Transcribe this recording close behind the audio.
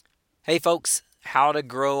Hey folks, how to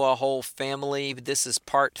grow a whole family. This is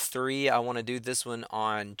part 3. I want to do this one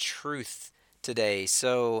on truth today.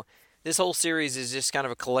 So, this whole series is just kind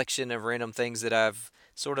of a collection of random things that I've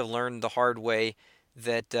sort of learned the hard way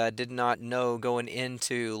that did not know going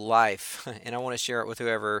into life. And I want to share it with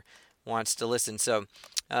whoever wants to listen. So,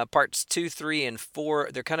 parts 2, 3, and 4,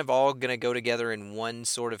 they're kind of all going to go together in one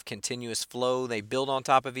sort of continuous flow. They build on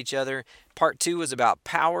top of each other. Part 2 is about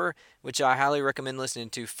power, which I highly recommend listening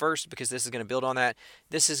to first because this is going to build on that.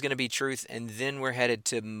 This is going to be truth, and then we're headed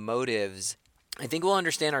to motives. I think we'll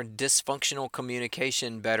understand our dysfunctional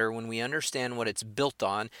communication better when we understand what it's built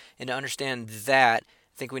on. And to understand that,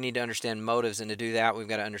 I think we need to understand motives. And to do that, we've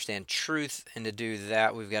got to understand truth. And to do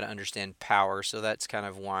that, we've got to understand power. So that's kind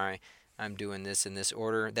of why I'm doing this in this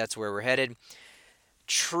order. That's where we're headed.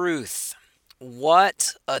 Truth.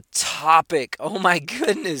 What a topic. Oh my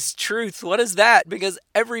goodness, truth. What is that? Because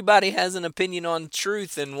everybody has an opinion on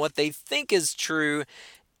truth and what they think is true,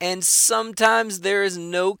 and sometimes there is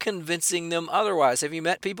no convincing them otherwise. Have you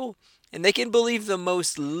met people? And they can believe the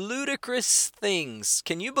most ludicrous things.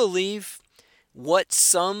 Can you believe what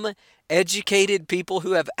some educated people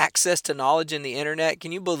who have access to knowledge in the internet,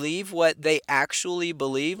 can you believe what they actually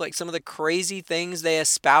believe? Like some of the crazy things they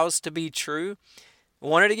espouse to be true? I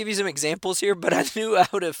wanted to give you some examples here, but I knew I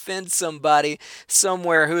would offend somebody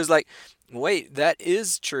somewhere who was like, wait, that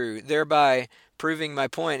is true, thereby proving my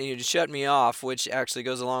point, and you just shut me off, which actually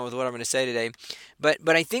goes along with what I'm going to say today. But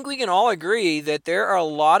I think we can all agree that there are a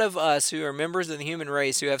lot of us who are members of the human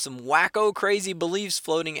race who have some wacko crazy beliefs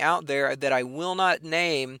floating out there that I will not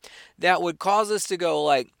name that would cause us to go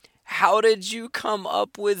like, how did you come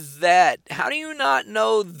up with that? How do you not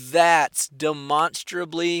know that's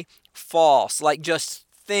demonstrably false? Like, just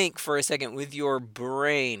think for a second with your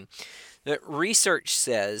brain. The research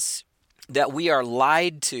says that we are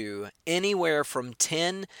lied to anywhere from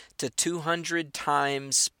 10 to 200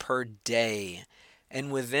 times per day.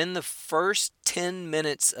 And within the first 10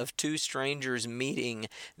 minutes of two strangers meeting,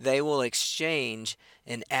 they will exchange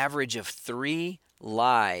an average of 3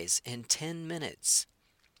 lies in 10 minutes.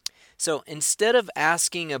 So instead of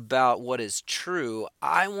asking about what is true,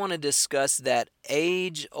 I want to discuss that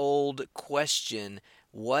age-old question,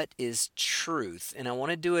 what is truth? And I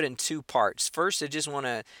want to do it in 2 parts. First, I just want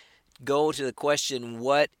to go to the question,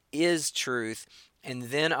 what is truth? And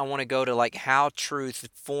then I want to go to like how truth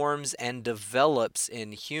forms and develops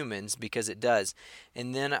in humans, because it does.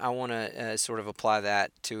 And then I want to sort of apply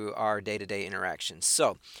that to our day-to-day interactions.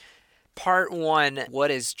 So, part 1, what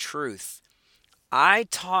is truth? I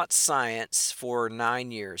taught science for 9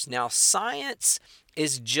 years. Now, science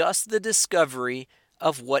is just the discovery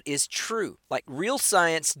of what is true. Like, real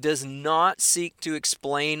science does not seek to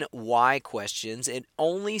explain why questions. It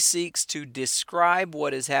only seeks to describe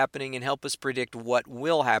what is happening and help us predict what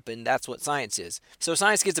will happen. That's what science is. So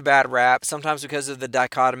science gets a bad rap, sometimes because of the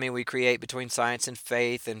dichotomy we create between science and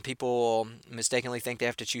faith, and people mistakenly think they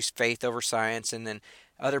have to choose faith over science, and then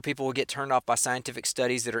other people will get turned off by scientific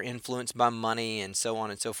studies that are influenced by money and so on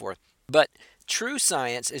and so forth. But true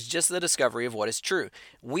science is just the discovery of what is true.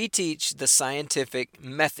 We teach the scientific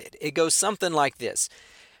method. It goes something like this.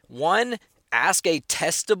 1, ask a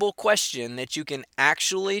testable question that you can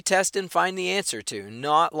actually test and find the answer to.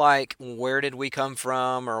 Not like, where did we come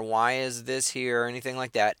from, or why is this here, or anything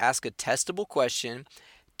like that. Ask a testable question.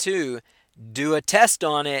 2, do a test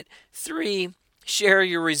on it. 3, share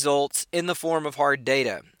your results in the form of hard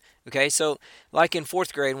data. Okay, so like in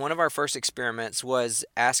 4th grade, one of our first experiments was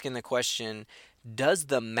asking the question, does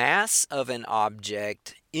the mass of an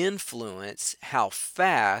object influence how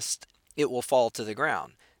fast it will fall to the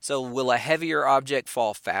ground? So will a heavier object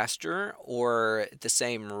fall faster or at the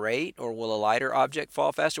same rate, or will a lighter object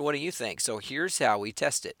fall faster? What do you think? So here's how we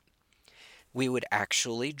test it. We would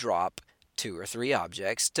actually drop 2 or 3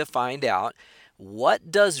 objects to find out,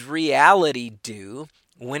 what does reality do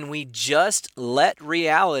when we just let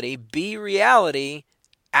reality be reality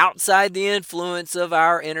outside the influence of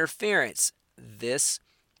our interference? This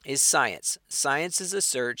is science. Science is a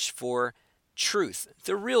search for truth,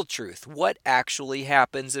 the real truth. What actually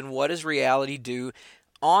happens, and what does reality do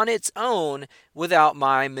on its own without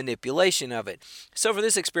my manipulation of it? So for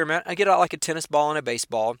this experiment, I get out like a tennis ball and a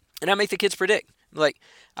baseball, and I make the kids predict. Like,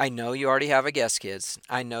 I know you already have a guess, kids.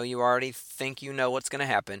 I know you already think you know what's going to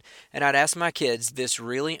happen. And I'd ask my kids this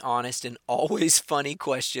really honest and always funny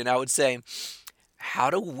question. I would say, how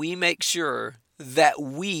do we make sure that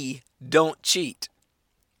we don't cheat?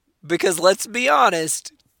 Because let's be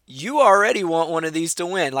honest, you already want one of these to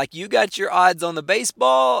win. Like, you got your odds on the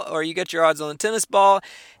baseball, or you got your odds on the tennis ball.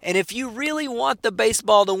 And if you really want the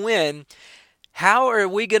baseball to win, How are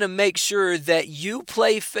we going to make sure that you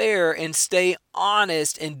play fair and stay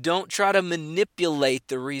honest and don't try to manipulate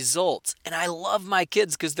the results? And I love my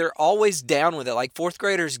kids because they're always down with it. Like fourth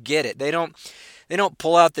graders get it. They don't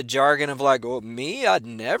pull out the jargon of like, "Oh, me, I'd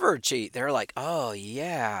never cheat." They're like, "Oh,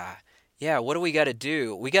 yeah. Yeah, what do we got to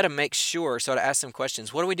do? We got to make sure." So I'd ask them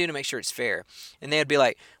questions. What do we do to make sure it's fair? And they'd be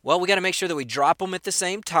like, "Well, we got to make sure that we drop them at the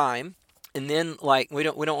same time." And then like we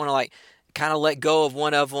don't want to like kind of let go of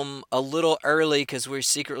one of them a little early because we're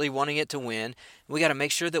secretly wanting it to win. We got to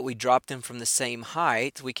make sure that we drop them from the same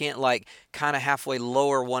height. We can't like kind of halfway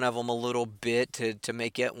lower one of them a little bit to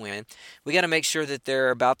make it win. We got to make sure that they're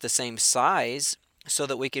about the same size so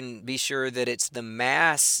that we can be sure that it's the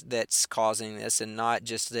mass that's causing this and not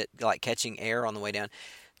just that like catching air on the way down.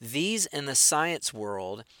 These in the science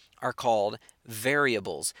world are called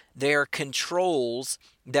variables. They are controls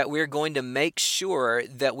that we're going to make sure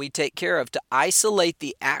that we take care of to isolate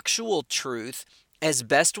the actual truth as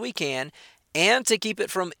best we can and to keep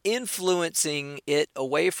it from influencing it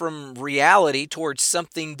away from reality towards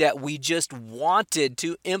something that we just wanted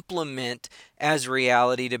to implement as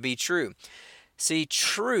reality to be true. See,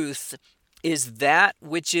 truth is that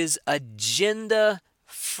which is agenda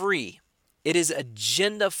free. It is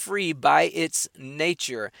agenda free by its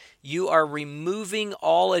nature. You are removing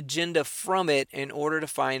all agenda from it in order to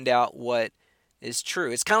find out what is true.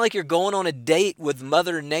 It's kind of like you're going on a date with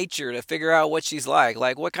Mother Nature to figure out what she's like.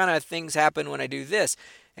 Like, what kind of things happen when I do this?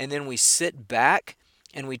 And then we sit back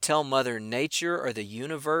and we tell Mother Nature or the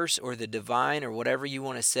universe or the divine or whatever you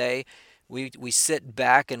want to say. We sit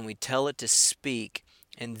back and we tell it to speak.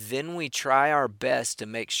 And then we try our best to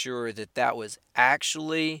make sure that that was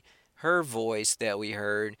actually her voice that we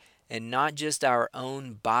heard and not just our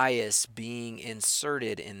own bias being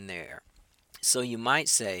inserted in there. So you might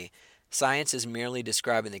say science is merely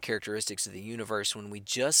describing the characteristics of the universe when we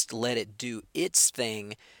just let it do its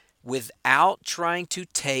thing without trying to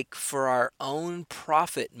take for our own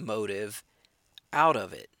profit motive out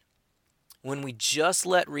of it. When we just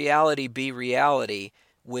let reality be reality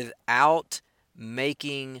without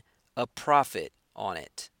making a profit on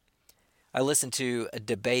it. I listened to a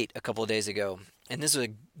debate a couple of days ago, and this was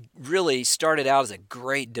really started out as a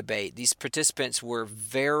great debate. These participants were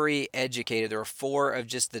very educated. There were four of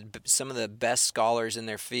just some of the best scholars in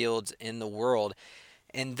their fields in the world,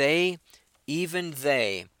 and even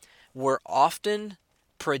they, were often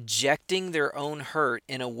projecting their own hurt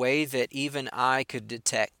in a way that even I could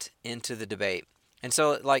detect into the debate. And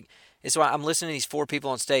so, like, it's why I'm listening to these four people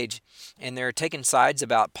on stage, and they're taking sides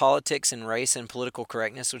about politics and race and political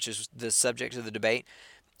correctness, which is the subject of the debate.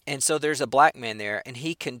 And so there's a black man there, and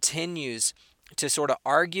he continues to sort of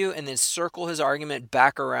argue and then circle his argument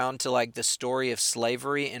back around to like the story of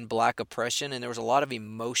slavery and black oppression. And there was a lot of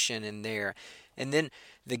emotion in there. And then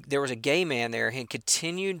there was a gay man there and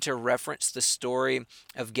continued to reference the story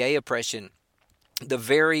of gay oppression, the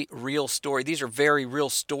very real story. These are very real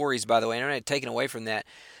stories, by the way, and I'm not taking away from that.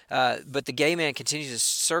 But the gay man continues to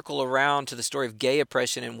circle around to the story of gay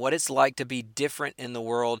oppression and what it's like to be different in the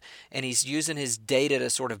world, and he's using his data to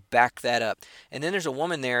sort of back that up. And then there's a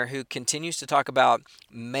woman there who continues to talk about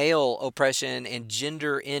male oppression and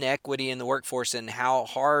gender inequity in the workforce and how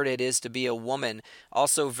hard it is to be a woman,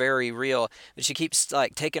 also very real. But she keeps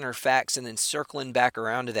like taking her facts and then circling back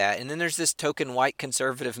around to that. And then there's this token white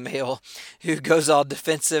conservative male who goes all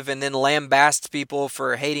defensive and then lambasts people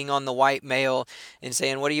for hating on the white male and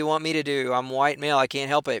saying, "What do you want me to do? I'm white male. I can't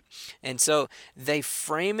help it." And so they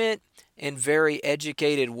frame it in very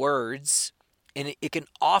educated words, and it can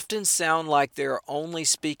often sound like they're only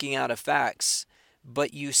speaking out of facts,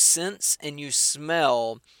 but you sense and you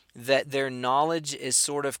smell that their knowledge is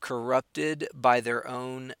sort of corrupted by their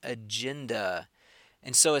own agenda.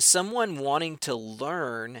 And so as someone wanting to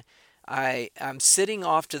learn, I'm sitting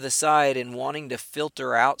off to the side and wanting to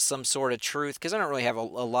filter out some sort of truth because I don't really have a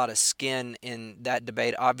lot of skin in that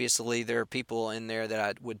debate. Obviously, there are people in there that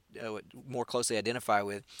I would more closely identify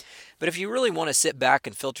with. But if you really want to sit back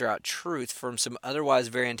and filter out truth from some otherwise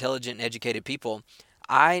very intelligent and educated people,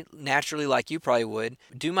 I naturally, like you probably would,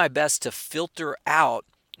 do my best to filter out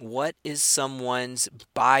what is someone's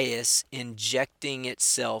bias injecting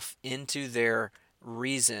itself into their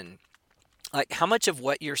reason. Like, how much of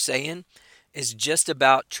what you're saying is just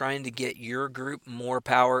about trying to get your group more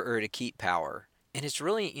power or to keep power? And it's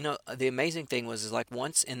really, the amazing thing is like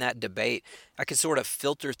once in that debate, I could sort of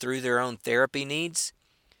filter through their own therapy needs.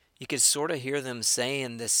 You could sort of hear them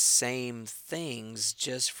saying the same things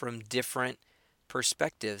just from different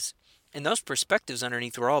perspectives. And those perspectives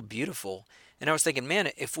underneath were all beautiful. And I was thinking, man,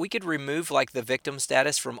 if we could remove like the victim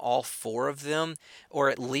status from all four of them, or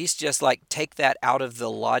at least just like take that out of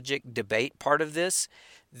the logic debate part of this,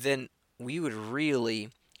 then we would really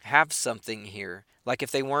have something here. Like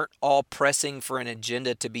if they weren't all pressing for an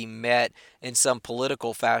agenda to be met in some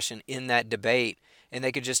political fashion in that debate, and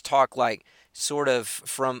they could just talk like sort of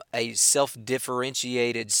from a self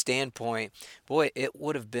differentiated standpoint, boy, it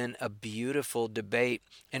would have been a beautiful debate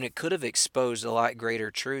and it could have exposed a lot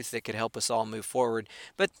greater truth that could help us all move forward.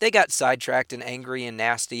 But they got sidetracked and angry and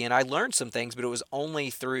nasty, and I learned some things, but it was only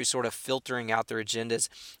through sort of filtering out their agendas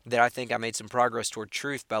that I think I made some progress toward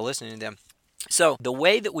truth by listening to them. So, the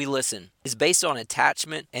way that we listen is based on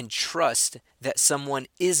attachment and trust that someone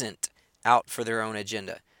isn't out for their own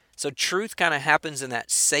agenda. So, truth kind of happens in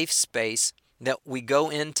that safe space that we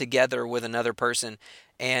go in together with another person,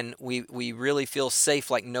 and we really feel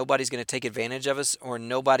safe, like nobody's going to take advantage of us or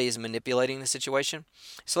nobody is manipulating the situation.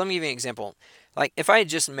 So, let me give you an example. Like, if I had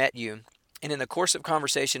just met you, and in the course of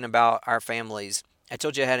conversation about our families, I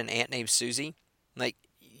told you I had an aunt named Susie, like,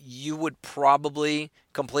 you would probably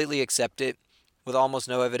completely accept it with almost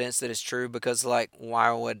no evidence that it's true, because like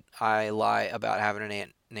why would I lie about having an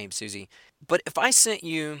aunt named Susie? But if I sent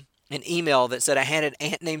you an email that said I had an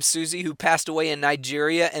aunt named Susie who passed away in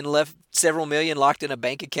Nigeria and left several million locked in a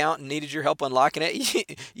bank account and needed your help unlocking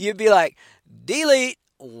it, you'd be like, delete.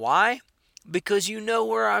 Why? Because you know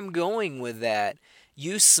where I'm going with that.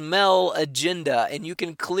 You smell agenda and you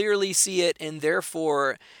can clearly see it, and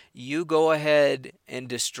therefore you go ahead and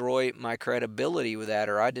destroy my credibility with that,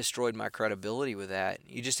 or I destroyed my credibility with that.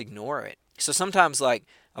 You just ignore it. So sometimes, like,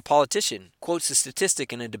 a politician quotes a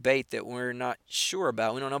statistic in a debate that we're not sure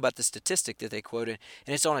about. We don't know about the statistic that they quoted,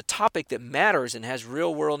 and it's on a topic that matters and has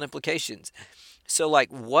real world implications. So, like,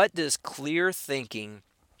 what does clear thinking,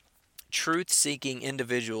 truth seeking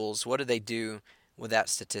individuals, what do they do with that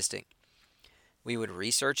statistic? We would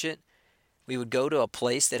research it. We would go to a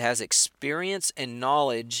place that has experience and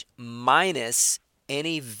knowledge minus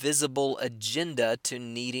any visible agenda to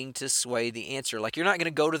needing to sway the answer. Like, you're not going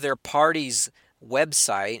to go to their party's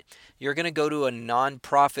website. You're going to go to a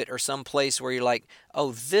nonprofit or some place where you're like,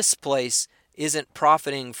 oh, this place isn't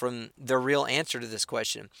profiting from the real answer to this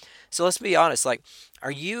question. So let's be honest. Like,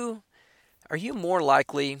 are you more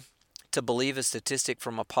likely to believe a statistic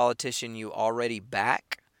from a politician you already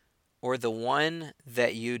back, or the one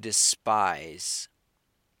that you despise?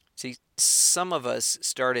 See, some of us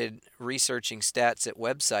started researching stats at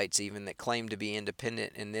websites even that claimed to be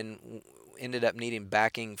independent, and then ended up needing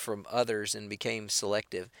backing from others and became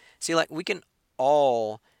selective. See, like, we can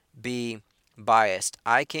all be biased.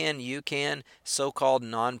 I can, you can, so-called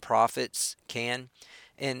nonprofits can.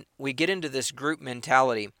 And we get into this group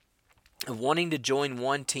mentality of wanting to join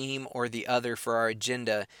one team or the other for our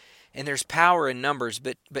agenda. And there's power in numbers,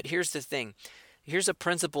 but here's the thing. Here's a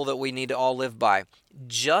principle that we need to all live by.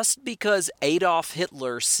 Just because Adolf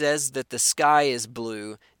Hitler says that the sky is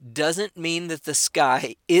blue doesn't mean that the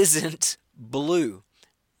sky isn't blue,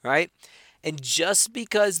 right? And just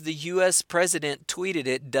because the U.S. president tweeted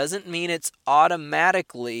it doesn't mean it's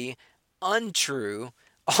automatically untrue.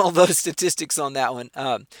 All those statistics on that one,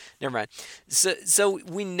 never mind. So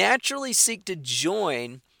we naturally seek to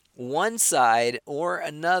join one side or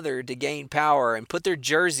another to gain power and put their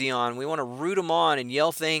jersey on. We want to root them on and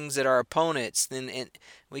yell things at our opponents. Then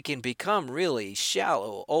we can become really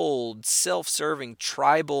shallow, old, self-serving,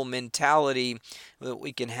 tribal mentality that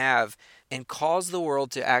we can have, and cause the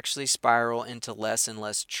world to actually spiral into less and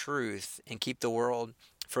less truth and keep the world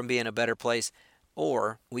from being a better place.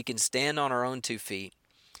 Or we can stand on our own 2 feet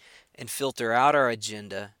and filter out our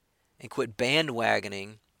agenda and quit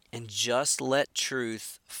bandwagoning and just let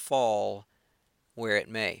truth fall where it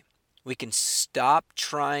may. We can stop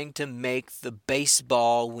trying to make the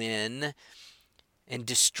baseball win and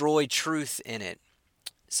destroy truth in it.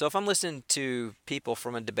 So if I'm listening to people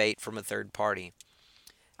from a debate from a third party,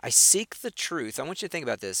 I seek the truth. I want you to think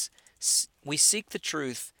about this. We seek the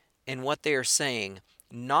truth in what they are saying,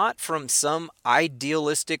 not from some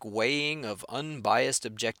idealistic weighing of unbiased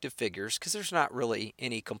objective figures, because there's not really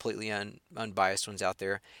any completely unbiased ones out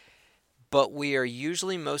there. But we are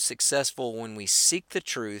usually most successful when we seek the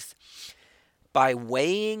truth by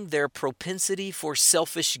weighing their propensity for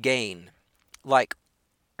selfish gain. Like,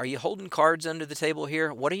 are you holding cards under the table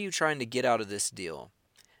here? What are you trying to get out of this deal?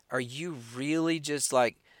 Are you really just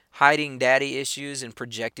like hiding daddy issues and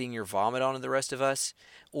projecting your vomit onto the rest of us?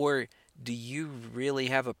 Or do you really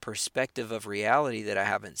have a perspective of reality that I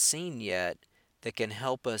haven't seen yet that can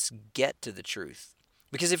help us get to the truth?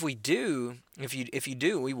 Because if we do, if you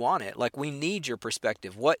do, we want it. Like, we need your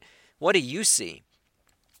perspective. What do you see?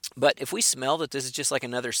 But if we smell that this is just like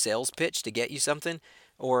another sales pitch to get you something,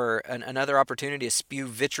 or another opportunity to spew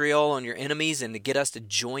vitriol on your enemies and to get us to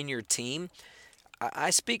join your team,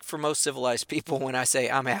 I speak for most civilized people when I say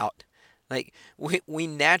I'm out. Like we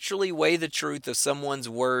naturally weigh the truth of someone's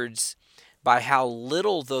words by how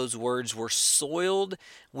little those words were soiled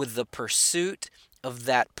with the pursuit of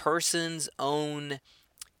that person's own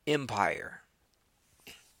empire.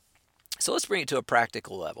 So let's bring it to a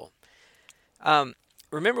practical level. Um,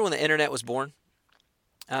 Remember when the internet was born?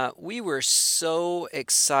 We were so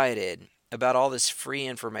excited about all this free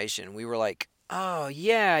information. We were like, oh,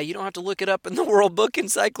 yeah, you don't have to look it up in the World Book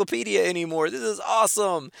Encyclopedia anymore. This is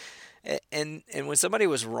awesome. And when somebody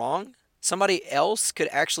was wrong, somebody else could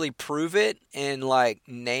actually prove it and like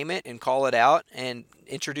name it and call it out and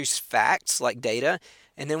introduce facts like data.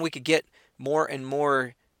 And then we could get more and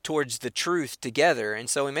more towards the truth together. And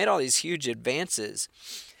so we made all these huge advances.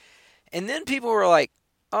 And then people were like,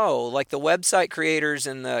 oh, like the website creators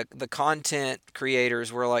and the content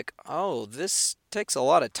creators were like, oh, this takes a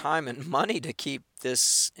lot of time and money to keep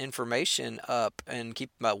this information up and keep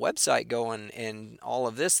my website going and all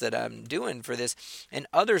of this that I'm doing for this. And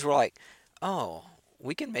others were like, oh,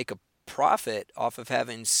 we can make a profit off of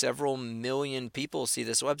having several million people see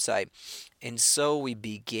this website. And so we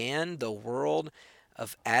began the world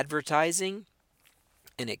of advertising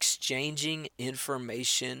and exchanging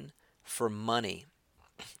information for money.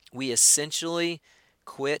 We essentially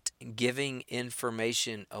quit giving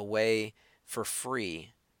information away for free,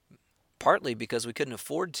 partly because we couldn't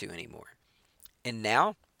afford to anymore. And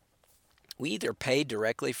now we either pay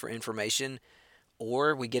directly for information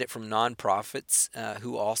or we get it from nonprofits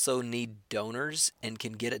who also need donors and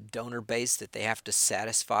can get a donor base that they have to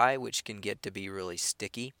satisfy, which can get to be really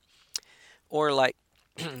sticky. Or like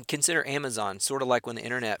consider Amazon, sort of like when the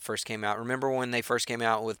internet first came out. Remember when they first came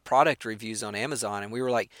out with product reviews on Amazon and we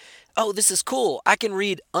were like, oh, this is cool. I can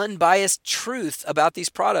read unbiased truth about these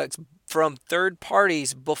products from third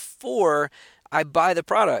parties before I buy the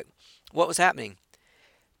product. What was happening?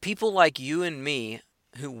 People like you and me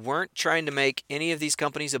who weren't trying to make any of these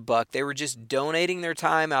companies a buck, they were just donating their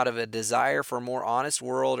time out of a desire for a more honest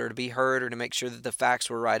world or to be heard or to make sure that the facts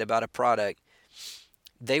were right about a product.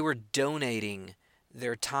 They were donating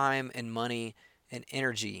their time and money and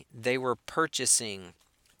energy. They were purchasing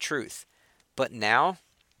truth. But now,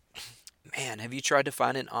 man, have you tried to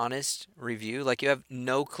find an honest review? Like you have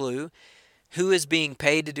no clue who is being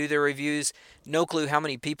paid to do their reviews, no clue how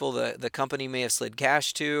many people the company may have slid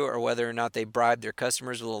cash to, or whether or not they bribed their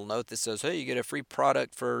customers with a little note that says, hey, you get a free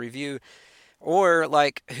product for a review. Or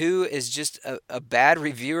like who is just a bad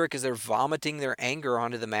reviewer because they're vomiting their anger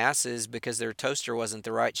onto the masses because their toaster wasn't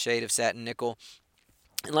the right shade of satin nickel.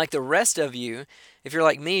 And like the rest of you, if you're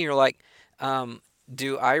like me, you're like,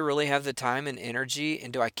 do I really have the time and energy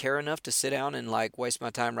and do I care enough to sit down and like waste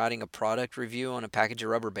my time writing a product review on a package of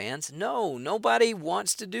rubber bands? No, nobody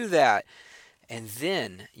wants to do that. And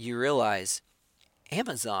then you realize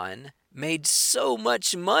Amazon made so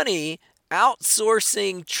much money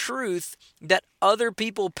outsourcing truth that other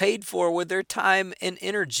people paid for with their time and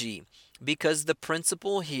energy. Because the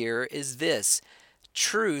principle here is this: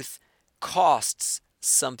 truth costs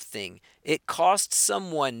something. It costs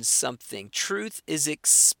someone something. Truth is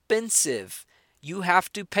expensive. You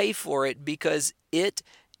have to pay for it because it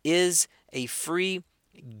is a free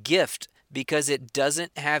gift, because it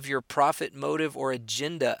doesn't have your profit motive or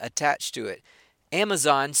agenda attached to it.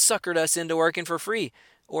 Amazon suckered us into working for free.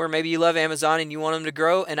 Or maybe you love Amazon and you want them to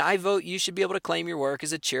grow, and I vote you should be able to claim your work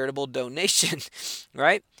as a charitable donation,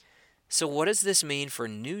 right? So what does this mean for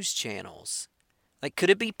news channels? Like, could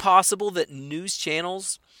it be possible that news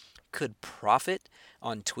channels could profit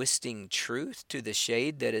on twisting truth to the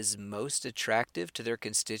shade that is most attractive to their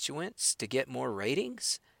constituents to get more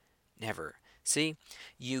ratings? Never. See,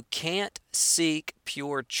 you can't seek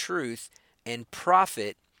pure truth and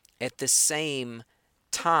profit at the same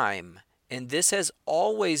time. And this has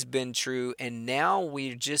always been true, and now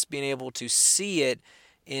we're just being able to see it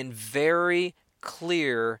in very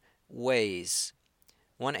clear ways.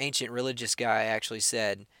 One ancient religious guy actually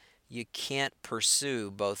said, you can't pursue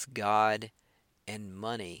both God and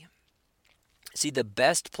money. See, the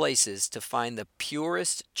best places to find the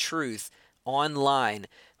purest truth online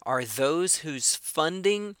are those whose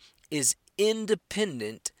funding is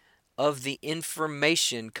independent of the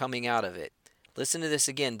information coming out of it. Listen to this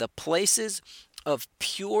again. The places of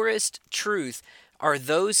purest truth are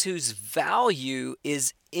those whose value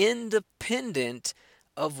is independent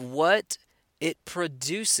of what it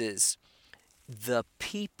produces. The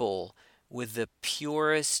people with the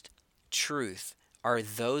purest truth are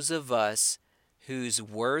those of us whose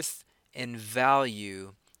worth and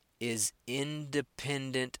value is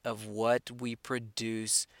independent of what we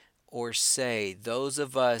produce or say. Those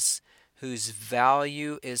of us whose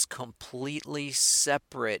value is completely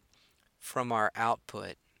separate from our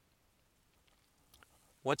output.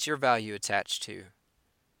 What's your value attached to?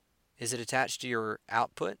 Is it attached to your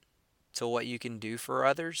output, to what you can do for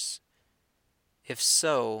others? If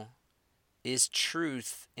so, is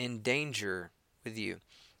truth in danger with you?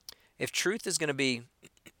 If truth is going to be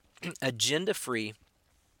agenda free,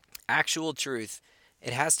 actual truth,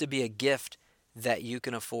 it has to be a gift that you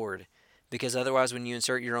can afford. Because otherwise, when you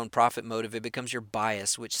insert your own profit motive, it becomes your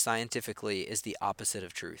bias, which scientifically is the opposite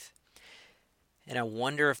of truth. And I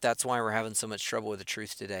wonder if that's why we're having so much trouble with the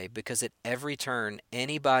truth today. Because at every turn,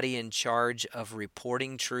 anybody in charge of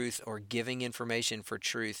reporting truth or giving information for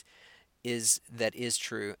truth that is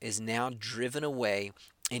true is now driven away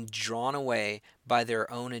and drawn away by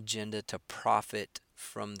their own agenda to profit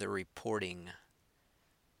from the reporting.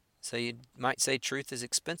 So you might say truth is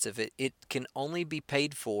expensive. It can only be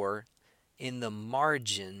paid for in the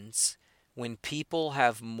margins when people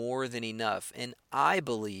have more than enough. And I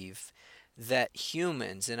believe that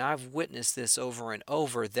humans, and I've witnessed this over and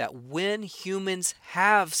over, that when humans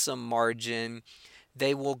have some margin,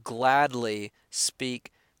 they will gladly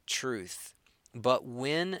speak truth. But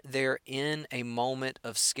when they're in a moment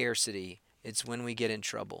of scarcity, it's when we get in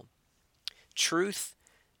trouble. Truth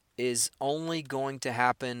is only going to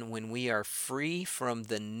happen when we are free from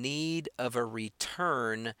the need of a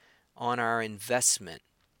return on our investment.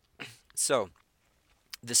 So,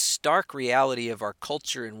 the stark reality of our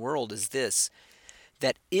culture and world is this: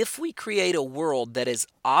 that if we create a world that is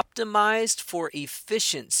optimized for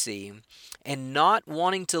efficiency and not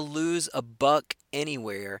wanting to lose a buck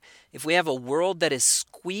anywhere, if we have a world that is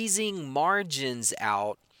squeezing margins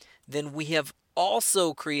out, then we have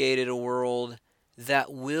also created a world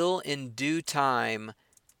that will in due time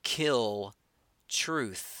kill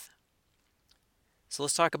truth. So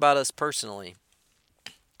let's talk about us personally.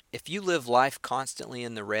 If you live life constantly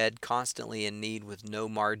in the red, constantly in need with no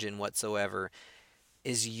margin whatsoever,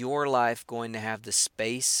 is your life going to have the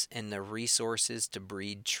space and the resources to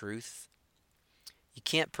breed truth? You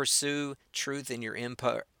can't pursue truth in your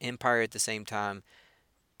empire at the same time.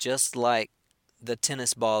 Just like the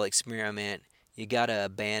tennis ball experiment, you got to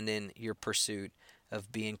abandon your pursuit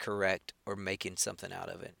of being correct or making something out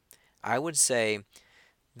of it. I would say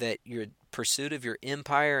that your pursuit of your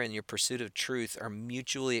empire and your pursuit of truth are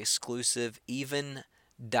mutually exclusive, even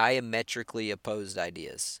diametrically opposed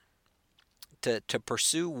ideas. To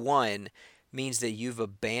pursue one means that you've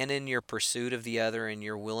abandoned your pursuit of the other and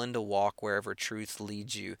you're willing to walk wherever truth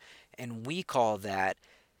leads you. And we call that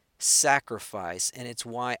sacrifice. And it's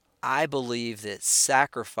why I believe that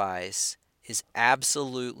sacrifice is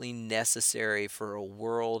absolutely necessary for a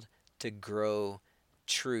world to grow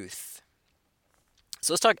truth.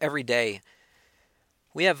 So let's talk every day.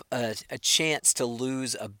 We have a chance to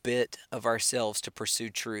lose a bit of ourselves to pursue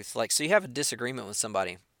truth. So you have a disagreement with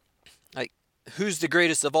somebody. Like, who's the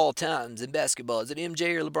greatest of all times in basketball? Is it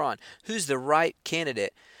MJ or LeBron? Who's the right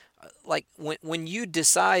candidate? Like, when you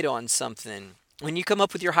decide on something, when you come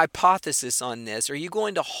up with your hypothesis on this, are you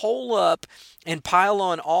going to hole up and pile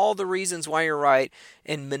on all the reasons why you're right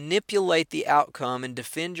and manipulate the outcome and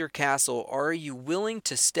defend your castle? Or are you willing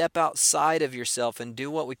to step outside of yourself and do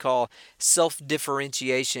what we call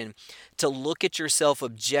self-differentiation, to look at yourself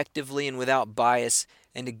objectively and without bias,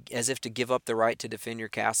 and as if to give up the right to defend your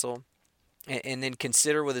castle? And then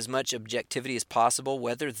consider with as much objectivity as possible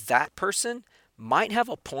whether that person might have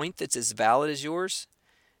a point that's as valid as yours,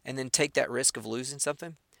 and then take that risk of losing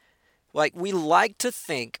something? Like, we like to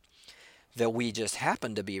think that we just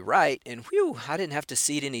happen to be right, and whew, I didn't have to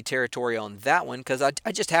cede any territory on that one because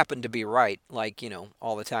I just happened to be right,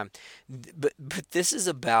 all the time. But this is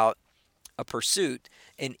about a pursuit,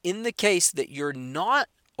 and in the case that you're not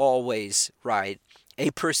always right, a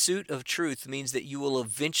pursuit of truth means that you will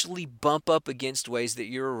eventually bump up against ways that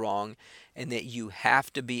you're wrong, and that you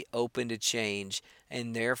have to be open to change,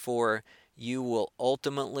 and therefore you will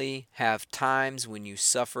ultimately have times when you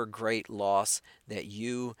suffer great loss that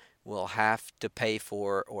you will have to pay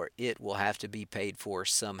for, or it will have to be paid for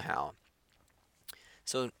somehow.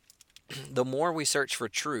 So the more we search for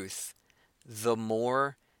truth, the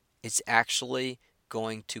more it's actually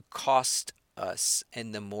going to cost us,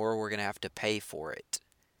 and the more we're going to have to pay for it.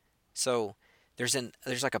 So there's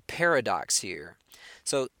like a paradox here.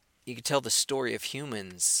 So you could tell the story of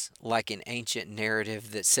humans like an ancient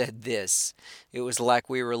narrative that said this: it was like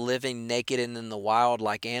we were living naked and in the wild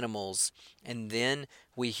like animals, and then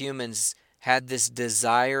we humans had this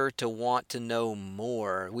desire to want to know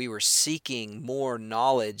more. We were seeking more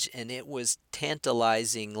knowledge, and it was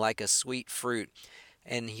tantalizing like a sweet fruit.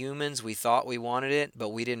 And humans, we thought we wanted it, but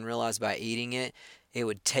we didn't realize by eating it, it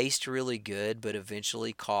would taste really good, but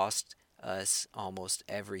eventually cost us almost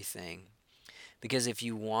everything. Because if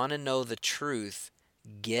you want to know the truth,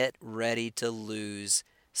 get ready to lose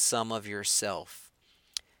some of yourself.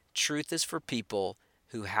 Truth is for people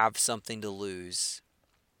who have something to lose.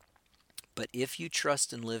 But if you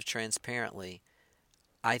trust and live transparently,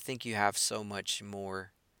 I think you have so much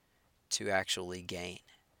more to actually gain.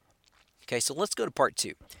 Okay, so let's go to part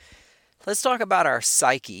two. Let's talk about our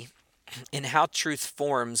psyche and how truth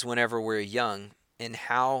forms whenever we're young and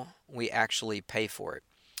how we actually pay for it.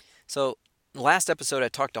 So, last episode, I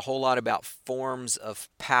talked a whole lot about forms of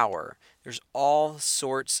power. There's all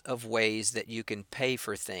sorts of ways that you can pay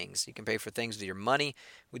for things. You can pay for things with your money,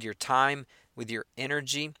 with your time, with your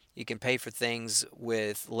energy. You can pay for things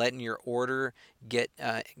with letting your order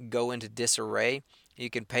go into disarray. You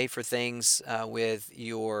can pay for things with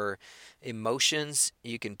your emotions.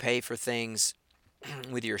 You can pay for things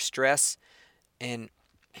with your stress. And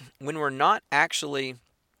when we're not actually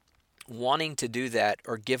wanting to do that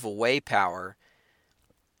or give away power,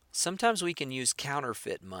 sometimes we can use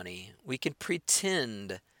counterfeit money. We can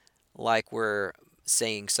pretend like we're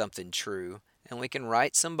saying something true, and we can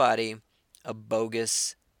write somebody a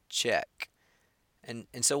bogus check. And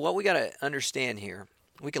so what we got to understand here,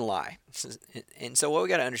 we can lie. And so what we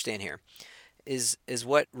got to understand here is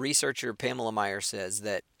what researcher Pamela Meyer says,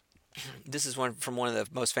 that this is from one of the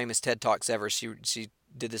most famous TED Talks ever. She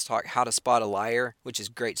did this talk, How to Spot a Liar, which is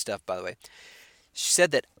great stuff, by the way. She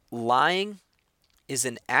said that lying is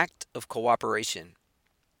an act of cooperation.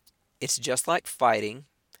 It's just like fighting.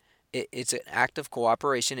 It's an act of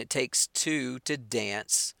cooperation. It takes two to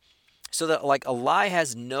dance. So that, like, a lie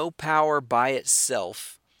has no power by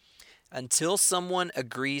itself until someone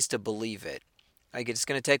agrees to believe it. Like, it's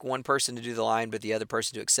going to take one person to do the lying, but the other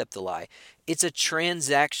person to accept the lie. It's a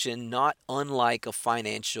transaction not unlike a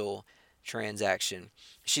financial transaction.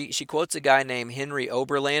 She quotes a guy named Henry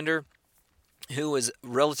Oberlander, who was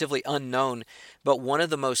relatively unknown, but one of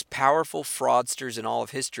the most powerful fraudsters in all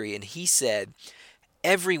of history. And he said,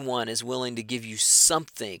 everyone is willing to give you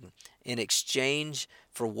something in exchange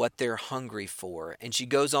for what they're hungry for. And she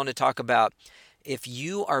goes on to talk about, if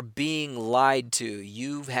you are being lied to,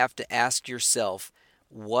 you have to ask yourself,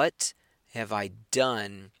 what have I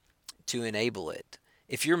done to enable it?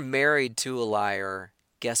 If you're married to a liar,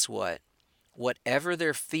 guess what? Whatever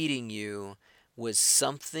they're feeding you was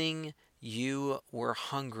something you were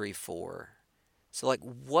hungry for. So, like,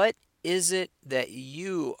 what is it that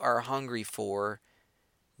you are hungry for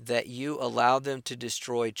that you allow them to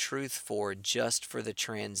destroy truth for just for the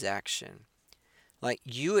transaction? Like,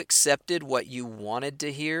 you accepted what you wanted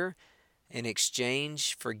to hear in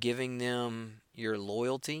exchange for giving them your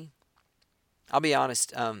loyalty. I'll be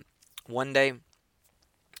honest, one day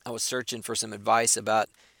I was searching for some advice about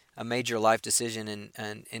a major life decision,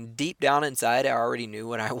 and deep down inside, I already knew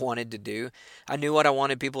what I wanted to do. I knew what I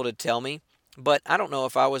wanted people to tell me, but I don't know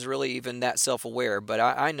if I was really even that self-aware, but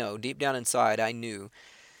I know deep down inside, I knew.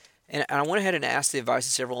 And I went ahead and asked the advice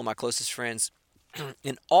of several of my closest friends,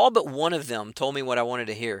 and all but one of them told me what I wanted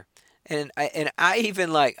to hear. And I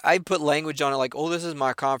even, like, I put language on it like, oh, this is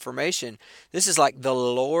my confirmation. This is like the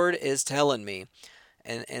Lord is telling me.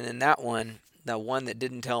 And in that one, the one that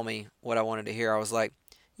didn't tell me what I wanted to hear, I was like,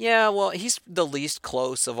 yeah, well, he's the least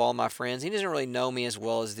close of all my friends. He doesn't really know me as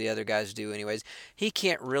well as the other guys do anyways. He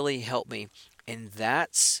can't really help me. And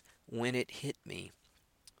that's when it hit me.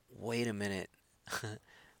 Wait a minute.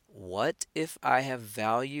 What if I have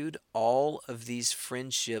valued all of these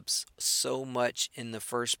friendships so much in the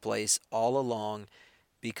first place all along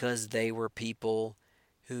because they were people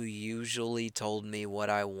who usually told me what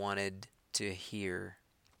I wanted to hear?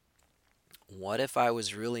 What if I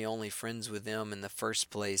was really only friends with them in the first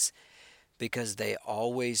place because they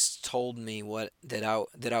always told me that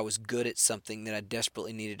I was good at something that I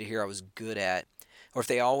desperately needed to hear I was good at? Or if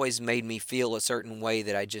they always made me feel a certain way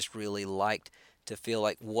that I just really liked to feel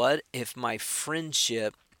like, what if my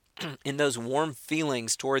friendship and those warm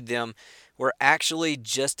feelings toward them were actually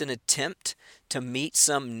just an attempt to meet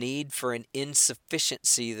some need for an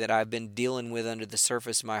insufficiency that I've been dealing with under the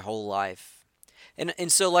surface my whole life?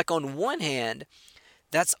 And so, like, on one hand,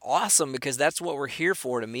 that's awesome because that's what we're here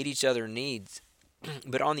for, to meet each other's needs.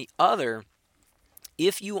 But on the other,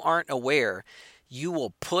 if you aren't aware, you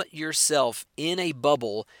will put yourself in a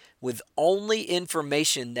bubble with only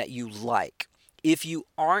information that you like. If you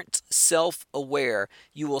aren't self-aware,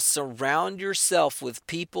 you will surround yourself with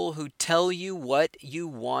people who tell you what you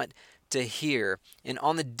want to hear. And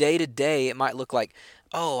on the day to day, it might look like,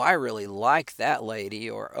 oh, I really like that lady,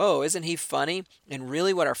 or oh, isn't he funny? And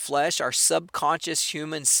really, what our flesh, our subconscious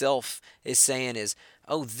human self is saying is,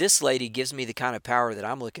 oh, this lady gives me the kind of power that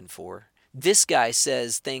I'm looking for. This guy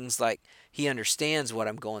says things like he understands what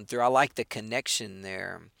I'm going through. I like the connection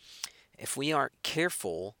there. If we aren't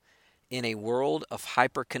careful in a world of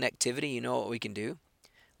hyperconnectivity, you know what we can do?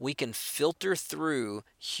 We can filter through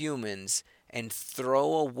humans and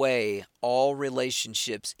throw away all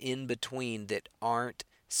relationships in between that aren't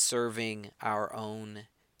serving our own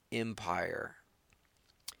empire.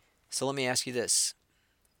 So let me ask you this.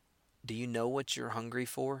 Do you know what you're hungry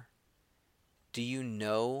for? Do you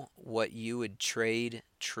know what you would trade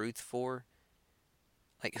truth for?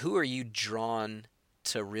 Like, who are you drawn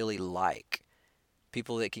to really like?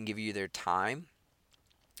 People that can give you their time,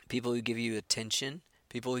 people who give you attention,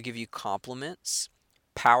 people who give you compliments,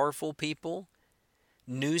 powerful people,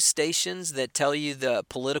 news stations that tell you the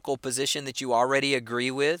political position that you already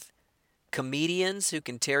agree with, comedians who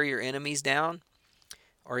can tear your enemies down?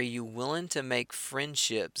 Or are you willing to make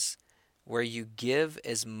friendships where you give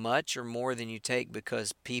as much or more than you take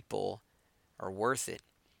because people are worth it?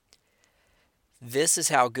 This is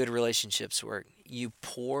how good relationships work. You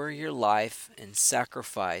pour your life and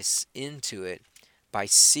sacrifice into it by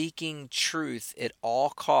seeking truth at all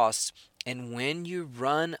costs. And when you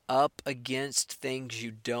run up against things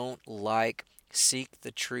you don't like, seek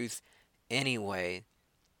the truth anyway.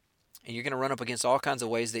 And you're going to run up against all kinds of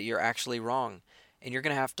ways that you're actually wrong. And you're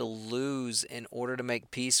going to have to lose in order to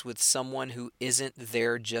make peace with someone who isn't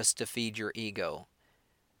there just to feed your ego,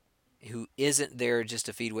 who isn't there just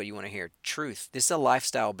to feed what you want to hear. Truth. This is a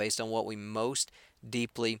lifestyle based on what we most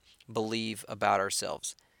deeply believe about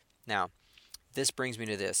ourselves. Now, this brings me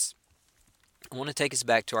to this. I want to take us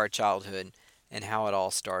back to our childhood and how it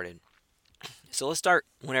all started. So let's start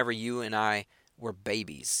whenever you and I were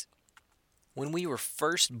babies. When we were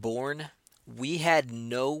first born, we had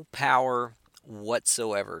no power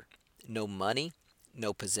whatsoever. No money,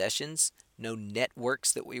 no possessions, no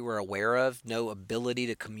networks that we were aware of, no ability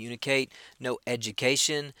to communicate, no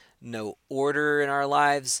education, no order in our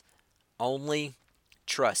lives, only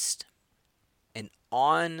trust. And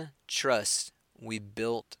on trust, we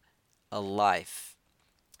built a life.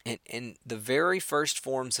 And the very first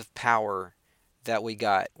forms of power that we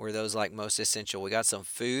got were those like most essential. We got some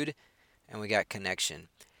food and we got connection.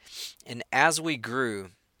 And as we grew,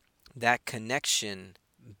 that connection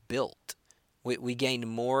built. We gained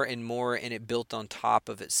more and more, and it built on top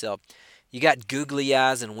of itself. You got googly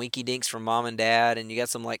eyes and winky dinks from mom and dad, and you got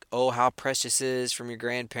some like, oh, how precious is from your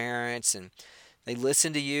grandparents, and they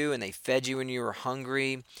listened to you and they fed you when you were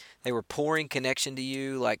hungry. They were pouring connection to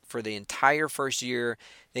you like for the entire first year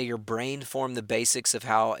that your brain formed the basics of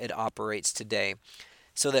how it operates today.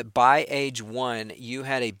 So that by age 1, you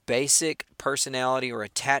had a basic personality or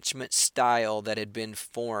attachment style that had been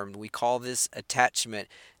formed. We call this attachment.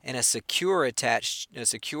 And a securely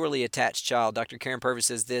attached child, Dr. Karen Purvis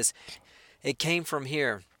says this, it came from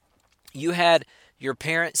here. You had your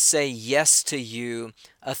parents say yes to you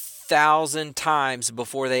 1,000 times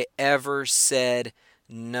before they ever said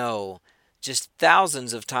no. Just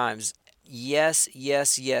thousands of times. Yes,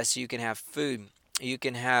 yes, yes, you can have food. You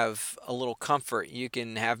can have a little comfort. You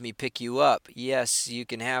can have me pick you up. Yes, you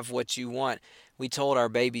can have what you want. We told our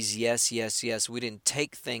babies yes, yes, yes. We didn't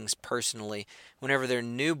take things personally. Whenever they're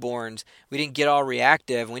newborns, we didn't get all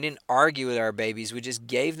reactive. We didn't argue with our babies. We just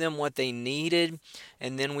gave them what they needed,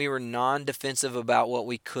 and then we were non-defensive about what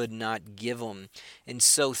we could not give them. And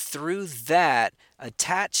so through that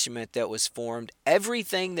attachment that was formed,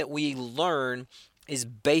 everything that we learn is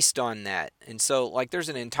based on that. And so like there's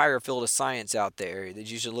an entire field of science out there that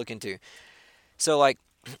you should look into. So like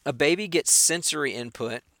a baby gets sensory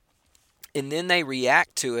input and then they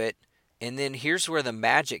react to it, and then here's where the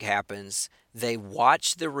magic happens. They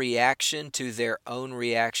watch the reaction to their own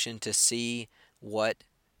reaction to see what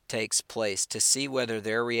takes place, to see whether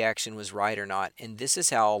their reaction was right or not. And this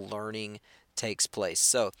is how learning takes place.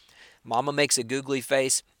 So mama makes a googly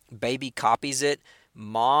face, baby copies it,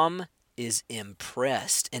 mom is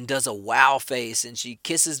impressed and does a wow face, and she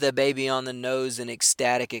kisses the baby on the nose in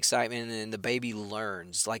ecstatic excitement, and the baby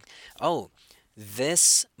learns like, oh,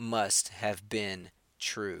 this must have been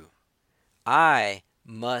true. I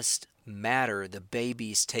must matter. The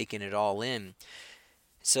baby's taking it all in.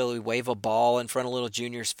 So we wave a ball in front of little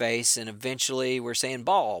Junior's face, and eventually we're saying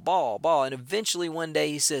ball, ball, ball, and eventually one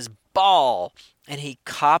day he says ball, and he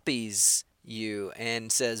copies you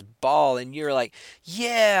and says ball, and you're like,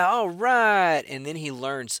 yeah, all right. And then he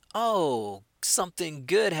learns, oh, something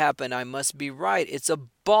good happened. I must be right. It's a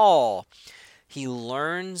ball. He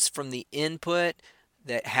learns from the input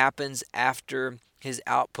that happens after his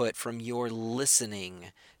output from your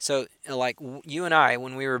listening. So, like you and I,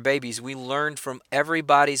 when we were babies, we learned from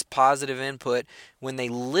everybody's positive input when they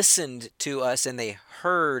listened to us and they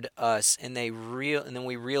heard us, and and then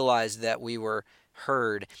we realized that we were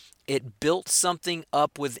heard. It built something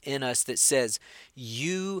up within us that says,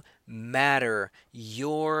 "You matter.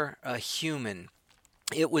 You're a human."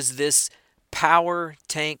 It was this power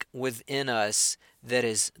tank within us that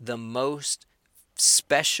is the most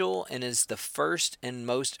special and is the first and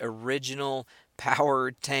most original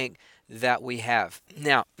power tank that we have.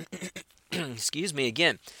 Now, excuse me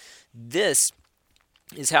again, this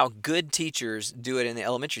is how good teachers do it in the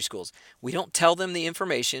elementary schools. We don't tell them the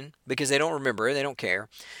information because they don't remember, they don't care.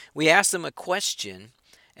 We ask them a question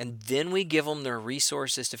and then we give them the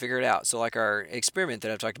resources to figure it out. So like our experiment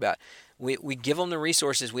that I've talked about, we give them the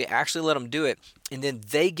resources, we actually let them do it, and then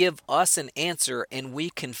they give us an answer and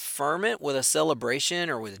we confirm it with a celebration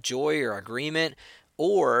or with joy or agreement,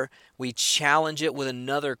 or we challenge it with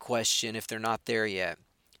another question if they're not there yet.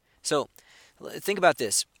 So think about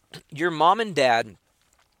this. Your mom and dad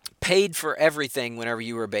paid for everything whenever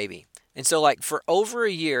you were a baby. And so, like, for over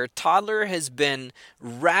a year, toddler has been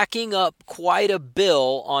racking up quite a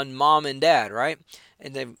bill on mom and dad, right?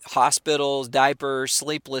 And the hospitals, diapers,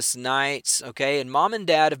 sleepless nights, okay? And mom and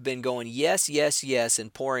dad have been going, yes, yes, yes,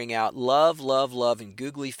 and pouring out love, love, love, and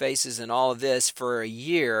googly faces and all of this for a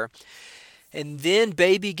year. And then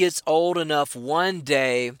baby gets old enough one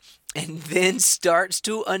day and then starts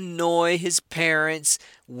to annoy his parents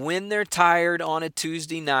when they're tired on a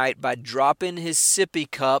Tuesday night by dropping his sippy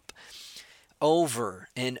cup over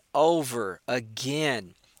and over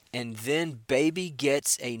again. And then baby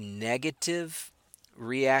gets a negative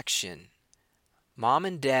reaction. Mom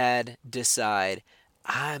and dad decide,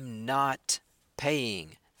 I'm not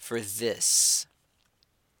paying for this.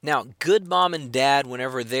 Now, good mom and dad,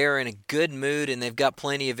 whenever they're in a good mood and they've got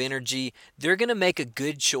plenty of energy, they're going to make a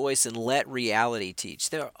good choice and let reality teach.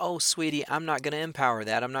 They're, oh, sweetie, I'm not going to empower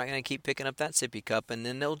that. I'm not going to keep picking up that sippy cup. And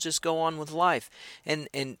then they'll just go on with life. And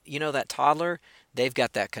you know, that toddler, they've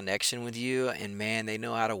got that connection with you. And man, they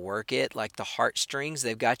know how to work it. Like the heartstrings,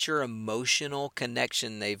 they've got your emotional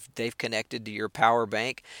connection. They've connected to your power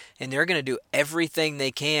bank. And they're going to do everything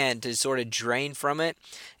they can to sort of drain from it.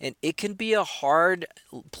 And it can be a hard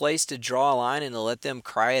place to draw a line and to let them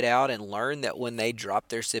cry it out and learn that when they drop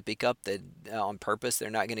their sippy cup that on purpose they're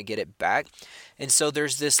not going to get it back. And so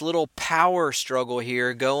there's this little power struggle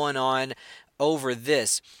here going on over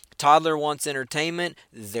this. Toddler wants entertainment,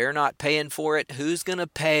 they're not paying for it. Who's going to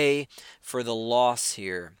pay for the loss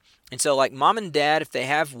here? And so, like mom and dad, if they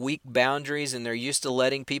have weak boundaries and they're used to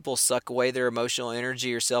letting people suck away their emotional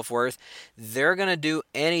energy or self-worth, they're going to do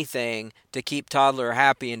anything to keep toddler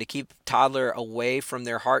happy and to keep toddler away from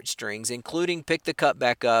their heartstrings, including pick the cup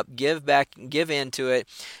back up, give in to it,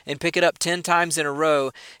 and pick it up 10 times in a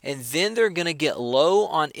row. And then they're going to get low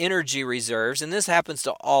on energy reserves, and this happens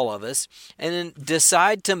to all of us, and then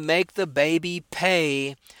decide to make the baby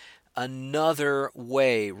pay another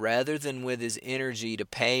way rather than with his energy to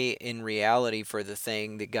pay in reality for the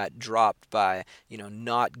thing that got dropped by,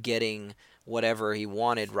 not getting whatever he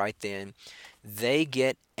wanted right then. They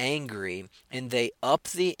get angry and they up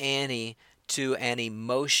the ante to an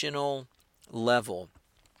emotional level.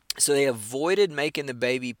 So they avoided making the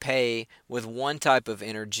baby pay with one type of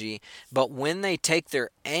energy, but when they take their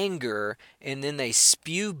anger and then they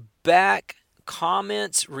spew back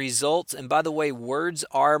comments, results, and by the way, words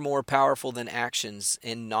are more powerful than actions,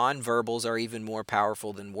 and nonverbals are even more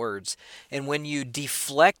powerful than words. And when you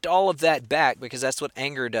deflect all of that back, because that's what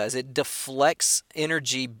anger does, it deflects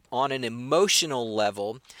energy on an emotional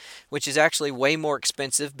level, which is actually way more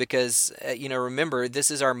expensive because, remember,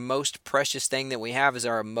 this is our most precious thing that we have is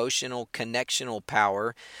our emotional connectional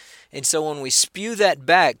power. And so when we spew that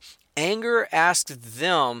back, anger asks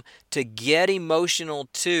them to get emotional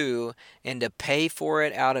too and to pay for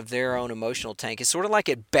it out of their own emotional tank. It's sort of like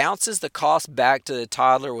it bounces the cost back to the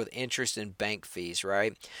toddler with interest and bank fees,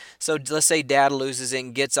 right? So let's say dad loses it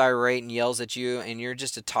and gets irate and yells at you and you're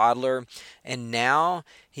just a toddler, and now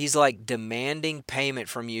he's like demanding payment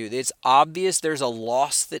from you. It's obvious there's a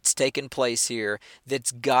loss that's taken place here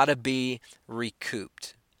that's got to be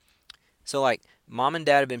recouped. So like, mom and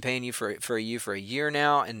dad have been paying you for a year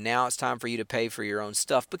now, and now it's time for you to pay for your own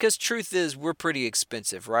stuff. Because truth is, we're pretty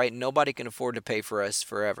expensive, right? Nobody can afford to pay for us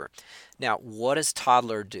forever. Now, what does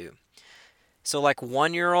toddler do? So like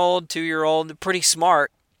 1-year-old, 2-year-old, they're pretty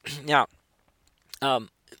smart. Now,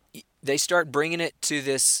 they start bringing it to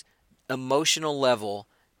this emotional level.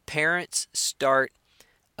 Parents start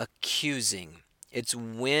accusing. It's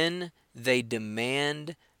when they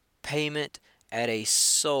demand payment at a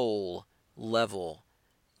soul level,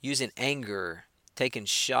 using anger, taking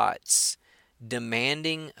shots,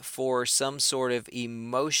 demanding for some sort of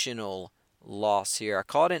emotional loss here. I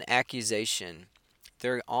call it an accusation.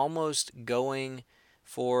 They're almost going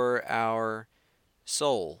for our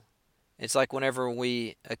soul. It's like whenever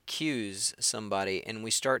we accuse somebody and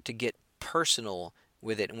we start to get personal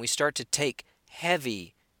with it and we start to take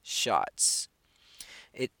heavy shots.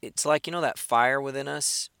 It's like, that fire within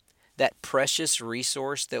us, that precious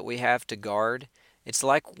resource that we have to guard. It's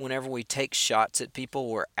like whenever we take shots at people,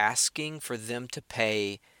 we're asking for them to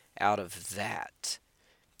pay out of that.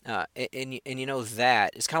 And you know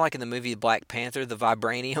that it's kind of like in the movie Black Panther, the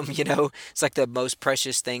vibranium. It's like the most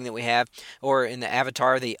precious thing that we have. Or in the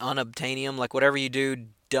Avatar, the unobtainium. Like whatever you do,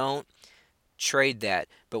 don't trade that.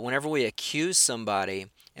 But whenever we accuse somebody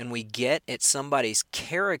and we get at somebody's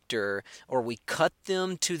character or we cut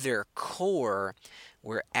them to their core,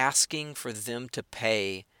 we're asking for them to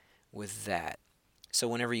pay with that. So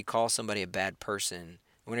whenever you call somebody a bad person,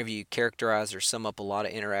 whenever you characterize or sum up a lot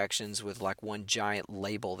of interactions with like one giant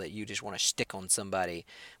label that you just want to stick on somebody,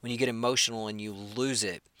 when you get emotional and you lose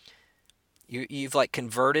it, you've like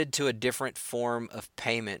converted to a different form of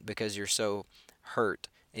payment because you're so hurt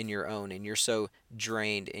in your own and you're so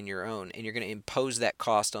drained in your own, and you're going to impose that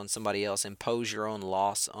cost on somebody else, impose your own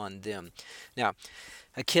loss on them. Now,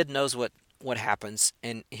 a kid knows what happens,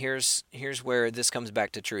 and here's where this comes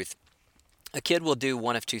back to truth. A kid will do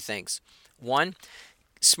one of two things. One,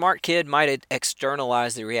 smart kid might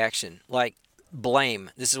externalize the reaction, like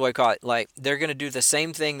blame. This is what I call it. Like they're going to do the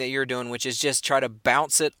same thing that you're doing, which is just try to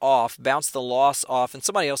bounce the loss off, and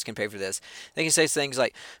somebody else can pay for this. They can say things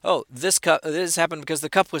like, "Oh, this happened because the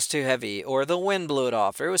cup was too heavy, or the wind blew it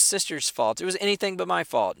off, or it was sister's fault. It was anything but my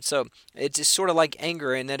fault." So it's just sort of like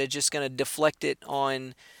anger, in that it's just going to deflect it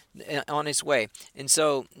on its way. And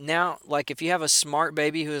so now, like if you have a smart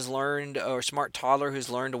baby who has learned, or smart toddler who's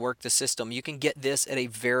learned to work the system, you can get this at a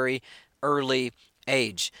very early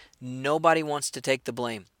age. Nobody wants to take the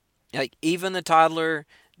blame. Like even the toddler,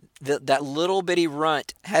 that little bitty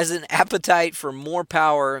runt has an appetite for more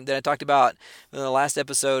power that I talked about in the last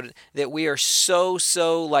episode, that we are so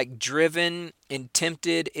like driven and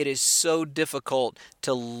tempted. It is so difficult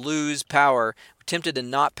to lose power. We're tempted to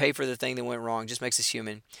not pay for the thing that went wrong. It just makes us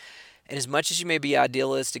human. And as much as you may be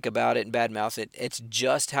idealistic about it and badmouth it, it's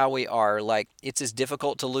just how we are. Like, it's as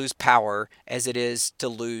difficult to lose power as it is to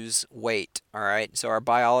lose weight. All right. So our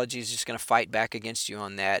biology is just going to fight back against you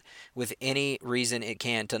on that with any reason it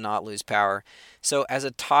can to not lose power. So as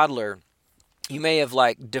a toddler, you may have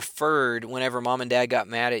like deferred whenever mom and dad got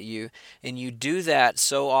mad at you, and you do that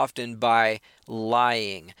so often by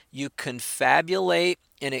lying. You confabulate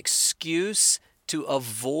an excuse to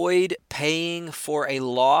avoid paying for a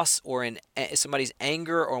loss or somebody's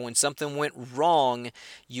anger, or when something went wrong,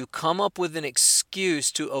 you come up with an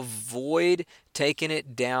excuse to avoid taking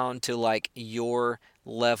it down to like your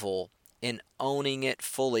level and owning it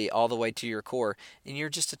fully all the way to your core. And you're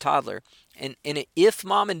just a toddler. And if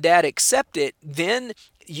mom and dad accept it, then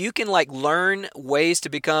you can like learn ways to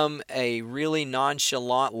become a really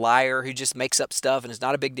nonchalant liar who just makes up stuff and it's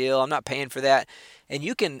not a big deal. I'm not paying for that. And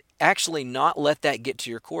you can actually not let that get to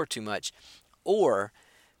your core too much. Or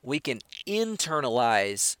we can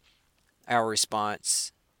internalize our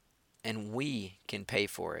response and we can pay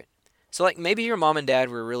for it. So like maybe your mom and dad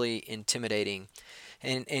were really intimidating,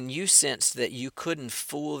 and you sensed that you couldn't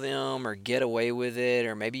fool them or get away with it,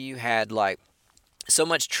 or maybe you had like so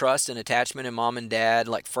much trust and attachment in mom and dad,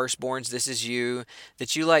 like firstborns, this is you,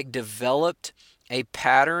 that you like developed a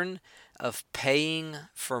pattern of paying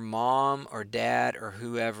for mom or dad or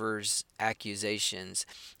whoever's accusations.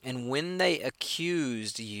 And when they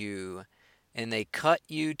accused you and they cut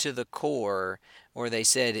you to the core, or they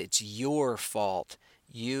said it's your fault,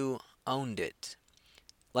 you owned it.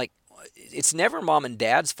 Like, it's never mom and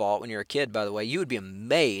dad's fault when you're a kid, by the way. You would be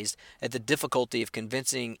amazed at the difficulty of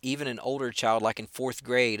convincing even an older child, like in fourth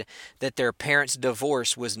grade, that their parents'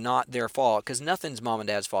 divorce was not their fault, because nothing's mom and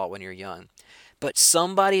dad's fault when you're young. But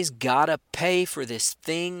somebody's got to pay for this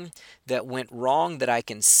thing that went wrong, that I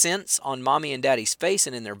can sense on mommy and daddy's face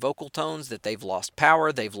and in their vocal tones, that they've lost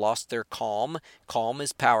power, they've lost their calm. Calm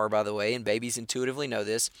is power, by the way, and babies intuitively know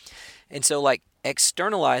this. And so, like,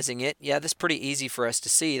 externalizing it, yeah, that's pretty easy for us to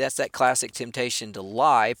see. That's that classic temptation to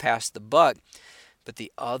lie, pass the buck. But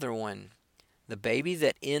the other one, the baby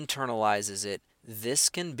that internalizes it, this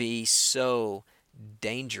can be so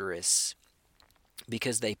dangerous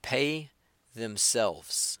because they pay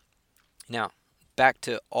themselves. Now, back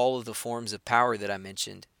to all of the forms of power that I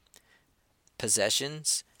mentioned: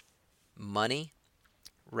 possessions, money,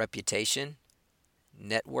 reputation,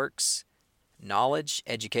 networks, knowledge,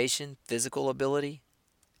 education, physical ability.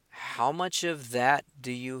 How much of that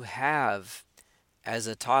do you have as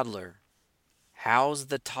a toddler? How's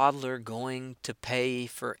the toddler going to pay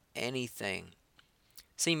for anything?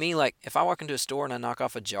 See, me, like, if I walk into a store and I knock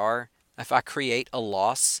off a jar, if I create a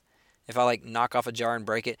loss, if I like knock off a jar and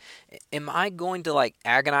break it, am I going to like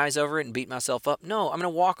agonize over it and beat myself up? No, I'm going to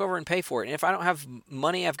walk over and pay for it. And if I don't have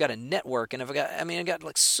money, I've got a network, and I've got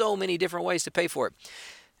like so many different ways to pay for it.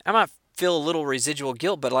 I might feel a little residual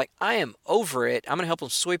guilt, but like I am over it. I'm going to help them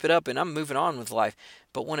sweep it up and I'm moving on with life.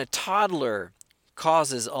 But when a toddler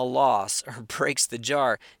causes a loss or breaks the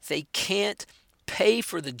jar, they can't pay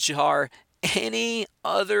for the jar any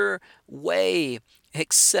other way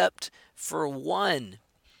except for one.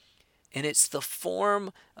 And it's the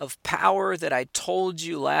form of power that I told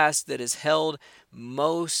you last that is held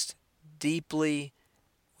most deeply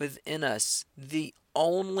within us. The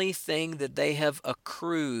only thing that they have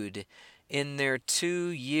accrued in their 2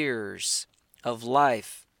 years of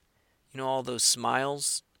life. You know, all those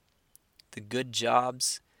smiles, the good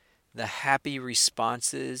jobs, the happy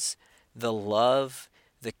responses, the love,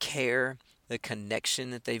 the care, the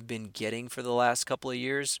connection that they've been getting for the last couple of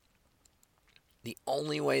years. The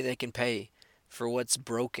only way they can pay for what's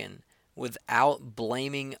broken without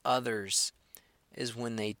blaming others is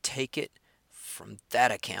when they take it from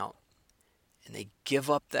that account and they give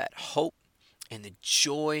up that hope and the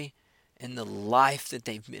joy and the life that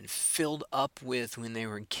they've been filled up with when they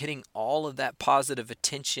were getting all of that positive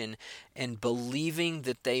attention and believing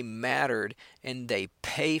that they mattered, and they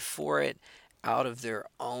pay for it out of their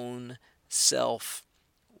own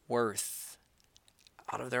self-worth,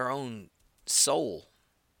 out of their own soul.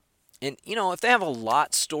 And, you know, if they have a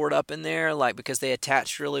lot stored up in there, like because they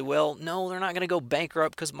attached really well, no, they're not going to go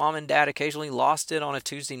bankrupt because mom and dad occasionally lost it on a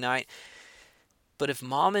Tuesday night. But if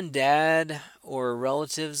mom and dad or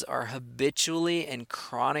relatives are habitually and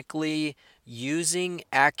chronically using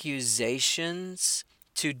accusations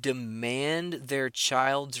to demand their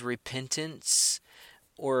child's repentance,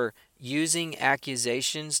 or using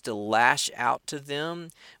accusations to lash out to them,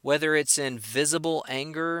 whether it's in visible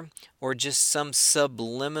anger or just some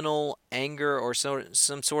subliminal anger or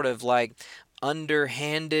some sort of like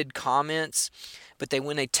underhanded comments, but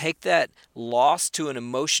when they take that loss to an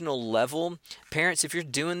emotional level, parents, if you're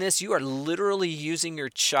doing this, you are literally using your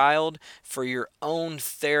child for your own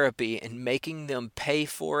therapy and making them pay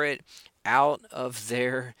for it out of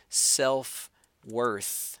their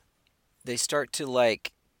self-worth. They start to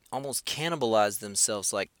like almost cannibalize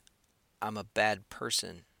themselves, like, I'm a bad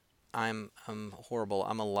person. I'm horrible.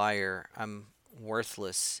 I'm a liar. I'm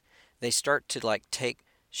worthless. They start to like take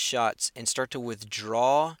shots and start to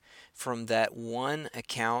withdraw from that one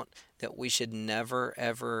account that we should never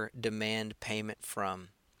ever demand payment from.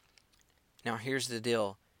 Now here's the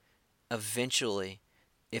deal. Eventually,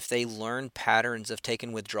 if they learn patterns of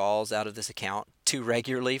taking withdrawals out of this account too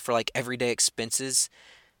regularly for like everyday expenses,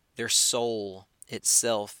 their soul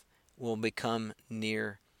itself will become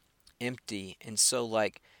near empty. And so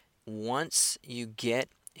like once you get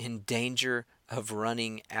in danger of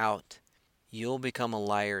running out, you'll become a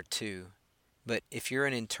liar too. But if you're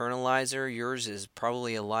an internalizer, yours is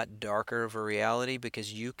probably a lot darker of a reality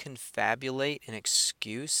because you can fabulate an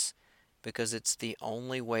excuse because it's the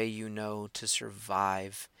only way you know to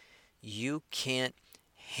survive. You can't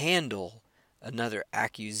handle another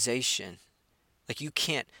accusation. Like you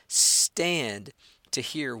can't stand to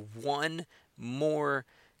hear one more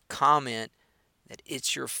comment that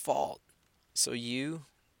it's your fault. So you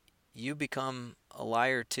become a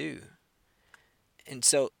liar too. And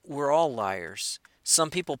so we're all liars.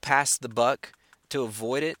 Some people pass the buck to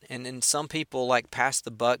avoid it, and then some people like pass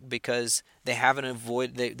the buck because they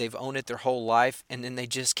haven't they've owned it their whole life, and then they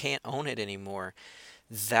just can't own it anymore.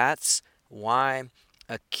 That's why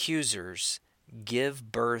accusers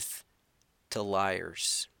give birth to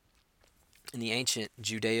liars. In the ancient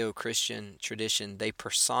Judeo-Christian tradition, they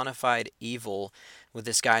personified evil with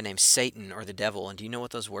this guy named Satan, or the devil. And do you know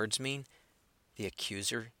what those words mean? The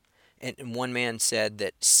accuser. And one man said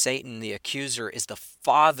that Satan, the accuser, is the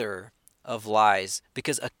father of lies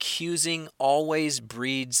because accusing always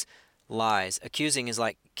breeds lies. Accusing is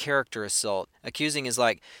like character assault. Accusing is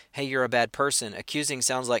like, hey, you're a bad person. Accusing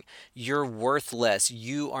sounds like you're worthless.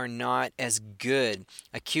 You are not as good.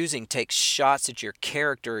 Accusing takes shots at your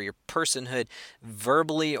character, your personhood,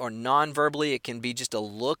 verbally or non-verbally. It can be just a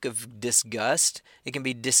look of disgust. It can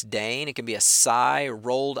be disdain. It can be a sigh,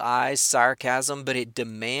 rolled eyes, sarcasm, but it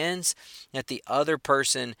demands that the other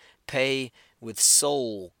person pay with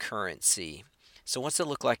soul currency. So what's it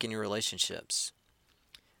look like in your relationships?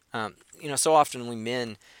 So often we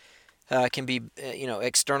men can be,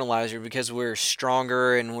 externalizer because we're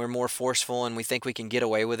stronger and we're more forceful and we think we can get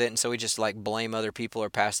away with it. And so we just like blame other people or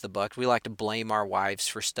pass the buck. We like to blame our wives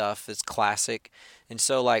for stuff. It's classic. And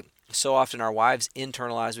so, like, so often our wives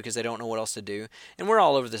internalize because they don't know what else to do. And we're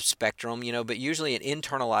all over the spectrum, but usually an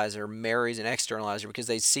internalizer marries an externalizer because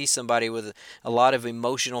they see somebody with a lot of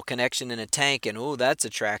emotional connection in a tank and, oh, that's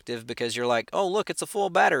attractive because you're like, oh, look, it's a full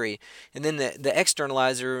battery. And then the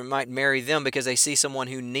externalizer might marry them because they see someone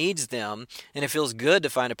who needs them, and it feels good to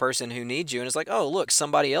find a person who needs you. And it's like, oh, look,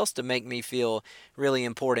 somebody else to make me feel really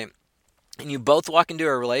important. And you both walk into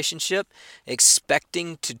a relationship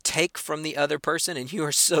expecting to take from the other person, and you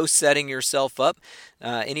are so setting yourself up.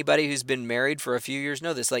 Anybody who's been married for a few years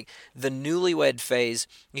know this. Like the newlywed phase,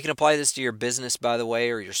 you can apply this to your business, by the way,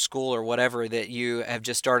 or your school or whatever that you have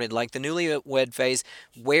just started. Like the newlywed phase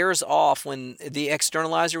wears off when the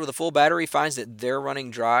externalizer with a full battery finds that they're running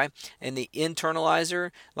dry, and the internalizer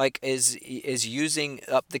like is using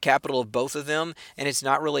up the capital of both of them, and it's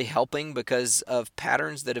not really helping because of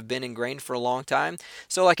patterns that have been ingrained for a long time.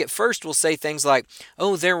 So like at first we'll say things like,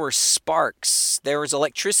 oh, there were sparks, there was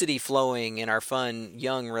electricity flowing in our fun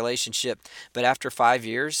young relationship, but after 5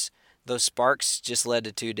 years those sparks just led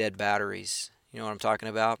to two dead batteries. You know what I'm talking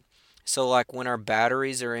about? So like when our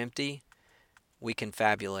batteries are empty, we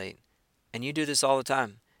confabulate. And you do this all the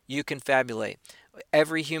time. You confabulate.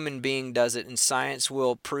 Every human being does it, and science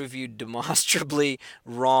will prove you demonstrably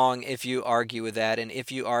wrong if you argue with that. And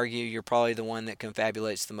if you argue, you're probably the one that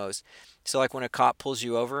confabulates the most. So, like when a cop pulls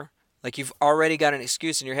you over, like you've already got an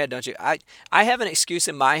excuse in your head, don't you? I have an excuse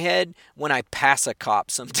in my head when I pass a cop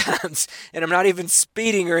sometimes, and I'm not even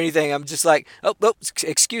speeding or anything. I'm just like, oh,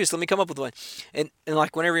 excuse, let me come up with one. And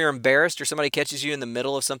like whenever you're embarrassed or somebody catches you in the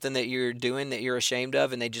middle of something that you're doing that you're ashamed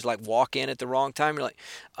of, and they just like walk in at the wrong time, you're like,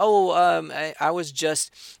 oh, I was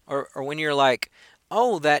just, or when you're like,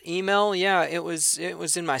 oh, that email, yeah, it was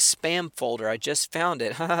in my spam folder. I just found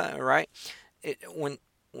it, right? When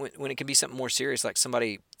it can be something more serious, like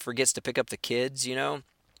somebody forgets to pick up the kids,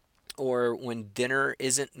 or when dinner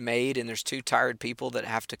isn't made and there's two tired people that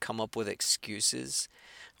have to come up with excuses,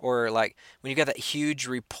 or like when you got that huge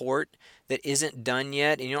report that isn't done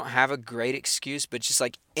yet and you don't have a great excuse, but just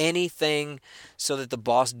like anything so that the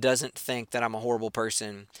boss doesn't think that I'm a horrible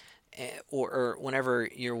person. Or whenever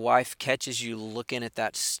your wife catches you looking at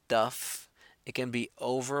that stuff, it can be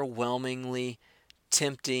overwhelmingly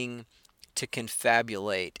tempting to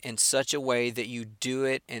confabulate in such a way that you do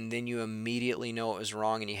it and then you immediately know it was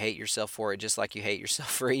wrong and you hate yourself for it, just like you hate yourself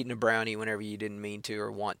for eating a brownie whenever you didn't mean to or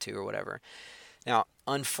want to or whatever. Now,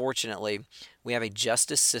 unfortunately, we have a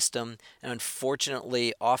justice system, and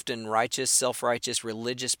unfortunately, often righteous, self righteous,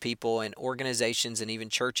 religious people and organizations and even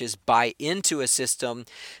churches buy into a system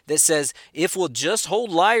that says if we'll just hold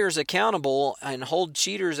liars accountable and hold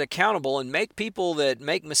cheaters accountable and make people that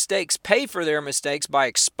make mistakes pay for their mistakes by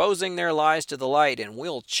exposing their lies to the light, and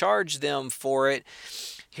we'll charge them for it.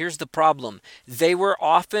 Here's the problem. They were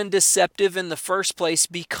often deceptive in the first place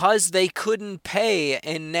because they couldn't pay,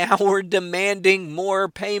 and now we're demanding more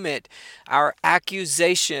payment. Our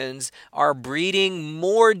accusations are breeding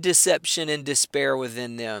more deception and despair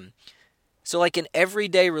within them. So, like in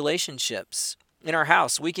everyday relationships, in our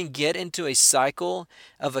house, we can get into a cycle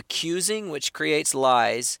of accusing, which creates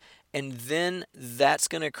lies, and then that's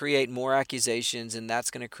going to create more accusations, and that's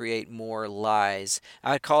going to create more lies.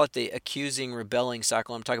 I call it the accusing, rebelling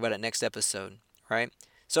cycle. I'm talking about it next episode, right?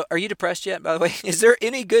 So, are you depressed yet, by the way? Is there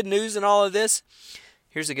any good news in all of this?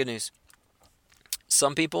 Here's the good news.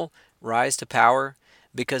 Some people rise to power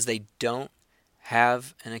because they don't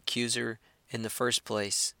have an accuser in the first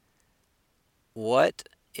place. What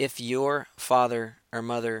if your father or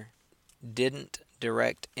mother didn't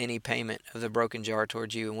direct any payment of the broken jar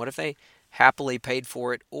towards you? And what if they happily paid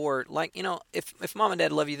for it? Or like, if mom and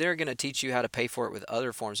dad love you, they're going to teach you how to pay for it with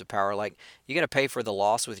other forms of power. Like you're going to pay for the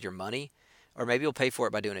loss with your money, or maybe you'll pay for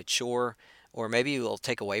it by doing a chore, or maybe you'll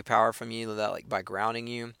take away power from you like by grounding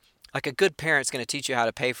you. Like a good parent's going to teach you how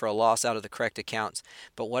to pay for a loss out of the correct accounts.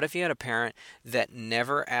 But what if you had a parent that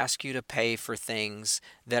never asked you to pay for things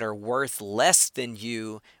that are worth less than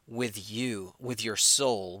you, with your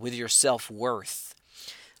soul, with your self-worth?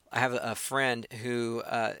 I have a friend who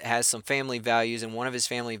has some family values, and one of his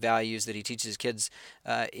family values that he teaches his kids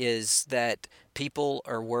is that people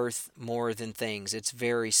are worth more than things. It's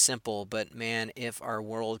very simple, but man, if our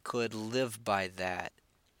world could live by that.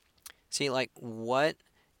 See, like, what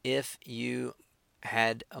if you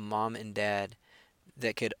had a mom and dad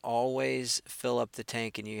that could always fill up the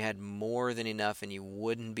tank and you had more than enough and you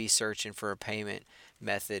wouldn't be searching for a payment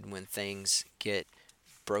method when things get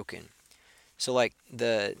broken? So like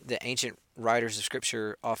the ancient writers of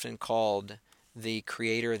scripture often called the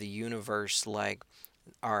creator of the universe like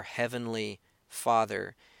our heavenly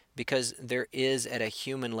Father, because there is at a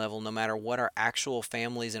human level, no matter what our actual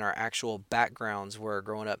families and our actual backgrounds were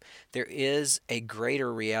growing up, there is a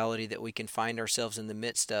greater reality that we can find ourselves in the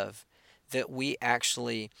midst of. That we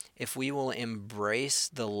actually, if we will embrace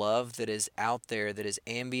the love that is out there, that is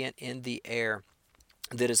ambient in the air,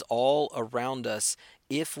 that is all around us,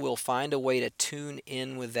 if we'll find a way to tune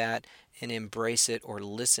in with that and embrace it or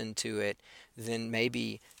listen to it, then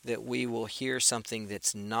maybe that we will hear something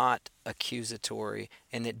that's not accusatory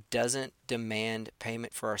and that doesn't demand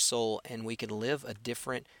payment for our soul, and we can live a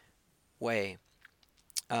different way.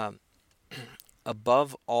 Um,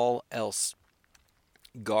 Above all else,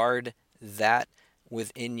 guard that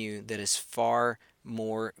within you that is far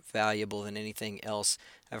more valuable than anything else.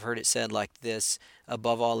 I've heard it said like this: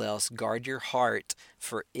 above all else, guard your heart,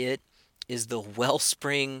 for it is the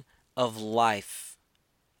wellspring of life.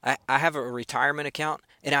 I have a retirement account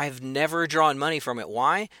and I've never drawn money from it.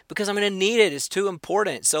 Why? Because I'm going to need it. It's too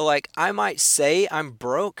important. So, like, I might say I'm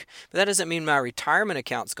broke, but that doesn't mean my retirement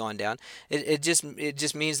account's gone down. It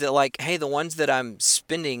just means that, like, hey, the ones that I'm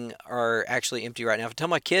spending are actually empty right now. If I tell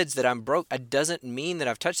my kids that I'm broke, it doesn't mean that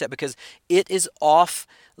I've touched that, because it is off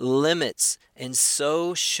limits. And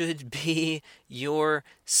so should be your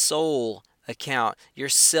soul account, your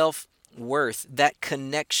self worth, that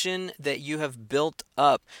connection that you have built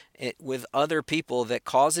up with other people that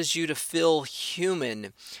causes you to feel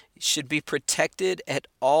human, should be protected at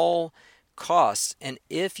all costs. And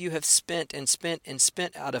if you have spent and spent and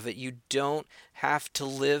spent out of it, you don't have to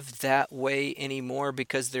live that way anymore,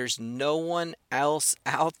 because there's no one else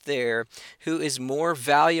out there who is more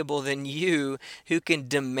valuable than you, who can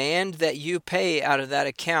demand that you pay out of that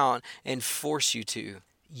account and force you to.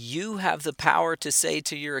 You have the power to say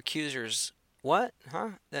to your accusers, "What?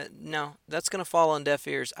 Huh? No, that's going to fall on deaf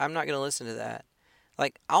ears. I'm not going to listen to that."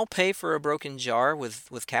 Like, I'll pay for a broken jar with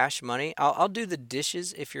cash money. I'll do the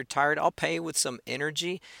dishes if you're tired. I'll pay with some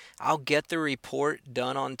energy. I'll get the report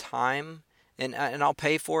done on time. And I'll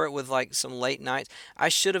pay for it with like some late nights. I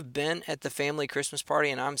should have been at the family Christmas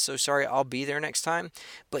party, and I'm so sorry. I'll be there next time.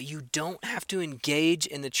 But you don't have to engage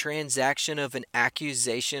in the transaction of an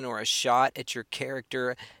accusation or a shot at your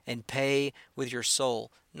character and pay with your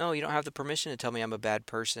soul. No, you don't have the permission to tell me I'm a bad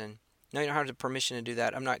person. No, you don't have the permission to do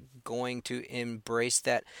that. I'm not going to embrace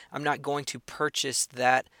that. I'm not going to purchase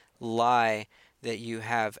that lie that you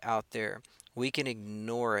have out there. We can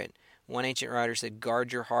ignore it. One ancient writer said,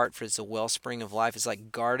 guard your heart, for it's a wellspring of life. It's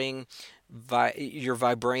like guarding your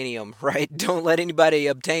vibranium, right? Don't let anybody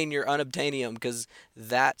obtain your unobtainium, because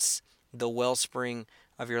that's the wellspring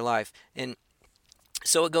of your life. And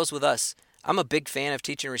so it goes with us. I'm a big fan of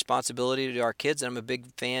teaching responsibility to our kids, and I'm a big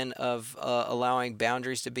fan of allowing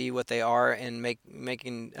boundaries to be what they are, and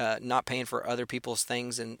making not paying for other people's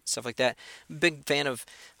things and stuff like that. Big fan of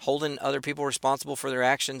holding other people responsible for their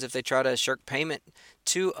actions if they try to shirk payment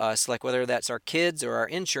to us, like whether that's our kids or our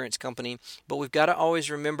insurance company. But we've got to always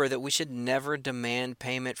remember that we should never demand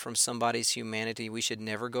payment from somebody's humanity. We should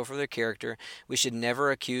never go for their character. We should never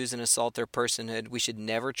accuse and assault their personhood. We should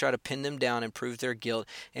never try to pin them down and prove their guilt.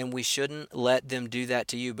 And we shouldn't let them do that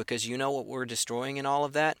to you, because you know what we're destroying in all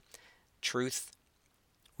of that? Truth.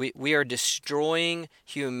 We are destroying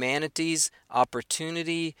humanity's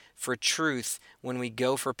opportunity for truth when we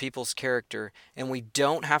go for people's character, and we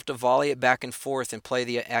don't have to volley it back and forth and play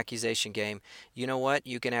the accusation game. You know what?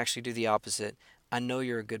 You can actually do the opposite. I know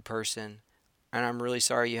you're a good person, and I'm really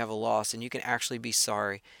sorry you have a loss, and you can actually be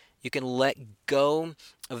sorry. You can let go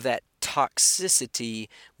of that toxicity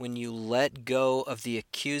when you let go of the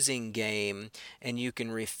accusing game, and you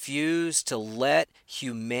can refuse to let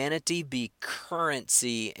humanity be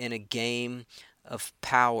currency in a game of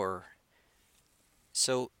power.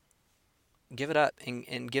 So give it up,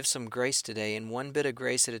 and give some grace today. And one bit of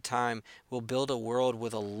grace at a time will build a world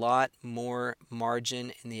with a lot more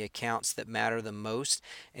margin in the accounts that matter the most.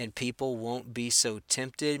 And people won't be so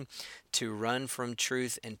tempted to run from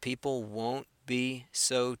truth, and people won't be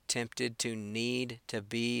so tempted to need to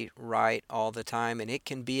be right all the time. And it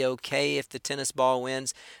can be okay if the tennis ball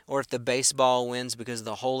wins or if the baseball wins, because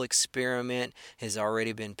the whole experiment has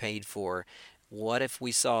already been paid for. What if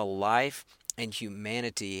we saw life and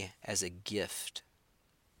humanity as a gift?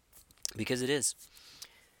 Because it is.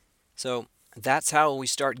 So that's how we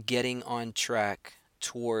start getting on track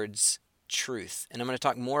towards truth. And I'm going to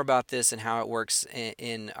talk more about this and how it works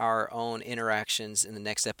in our own interactions in the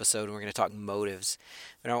next episode. And we're going to talk motives.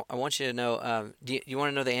 But I want you to know, do you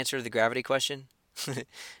want to know the answer to the gravity question?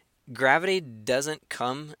 Gravity doesn't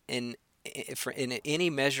come in in any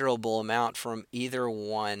measurable amount from either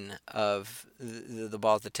one of the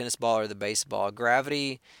balls, the tennis ball or the baseball.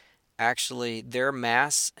 Gravity actually, their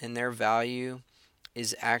mass and their value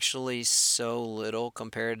is actually so little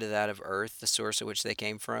compared to that of Earth, the source of which they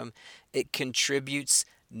came from. It contributes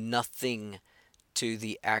nothing to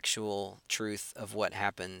the actual truth of what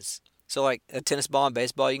happens. So like a tennis ball and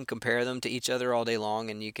baseball, you can compare them to each other all day long,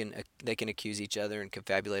 and they can accuse each other and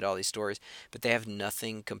confabulate all these stories, but they have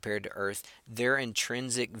nothing compared to Earth. Their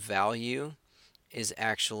intrinsic value is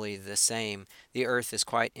actually the same. The Earth is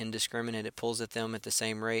quite indiscriminate; it pulls at them at the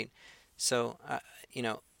same rate. So,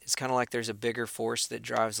 it's kind of like there's a bigger force that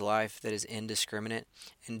drives life that is indiscriminate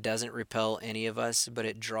and doesn't repel any of us, but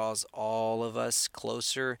it draws all of us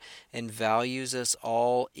closer and values us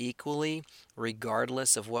all equally,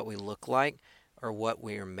 regardless of what we look like or what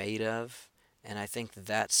we are made of. And I think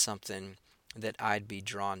that's something that I'd be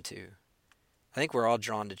drawn to. I think we're all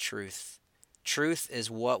drawn to truth. Truth is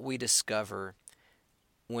what we discover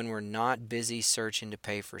when we're not busy searching to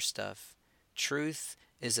pay for stuff. Truth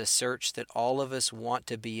is a search that all of us want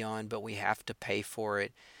to be on, but we have to pay for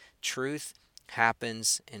it. Truth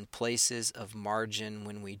happens in places of margin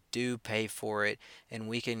when we do pay for it, and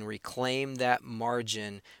we can reclaim that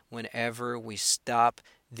margin whenever we stop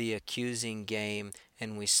the accusing game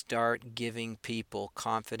and we start giving people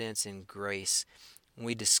confidence and grace.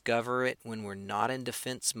 We discover it when we're not in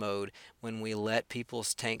defense mode, when we let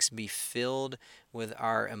people's tanks be filled with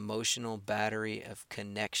our emotional battery of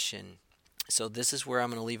connection. So, this is where I'm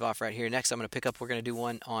going to leave off right here. Next, I'm going to pick up, we're going to do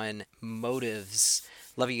one on motives.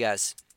 Love you guys.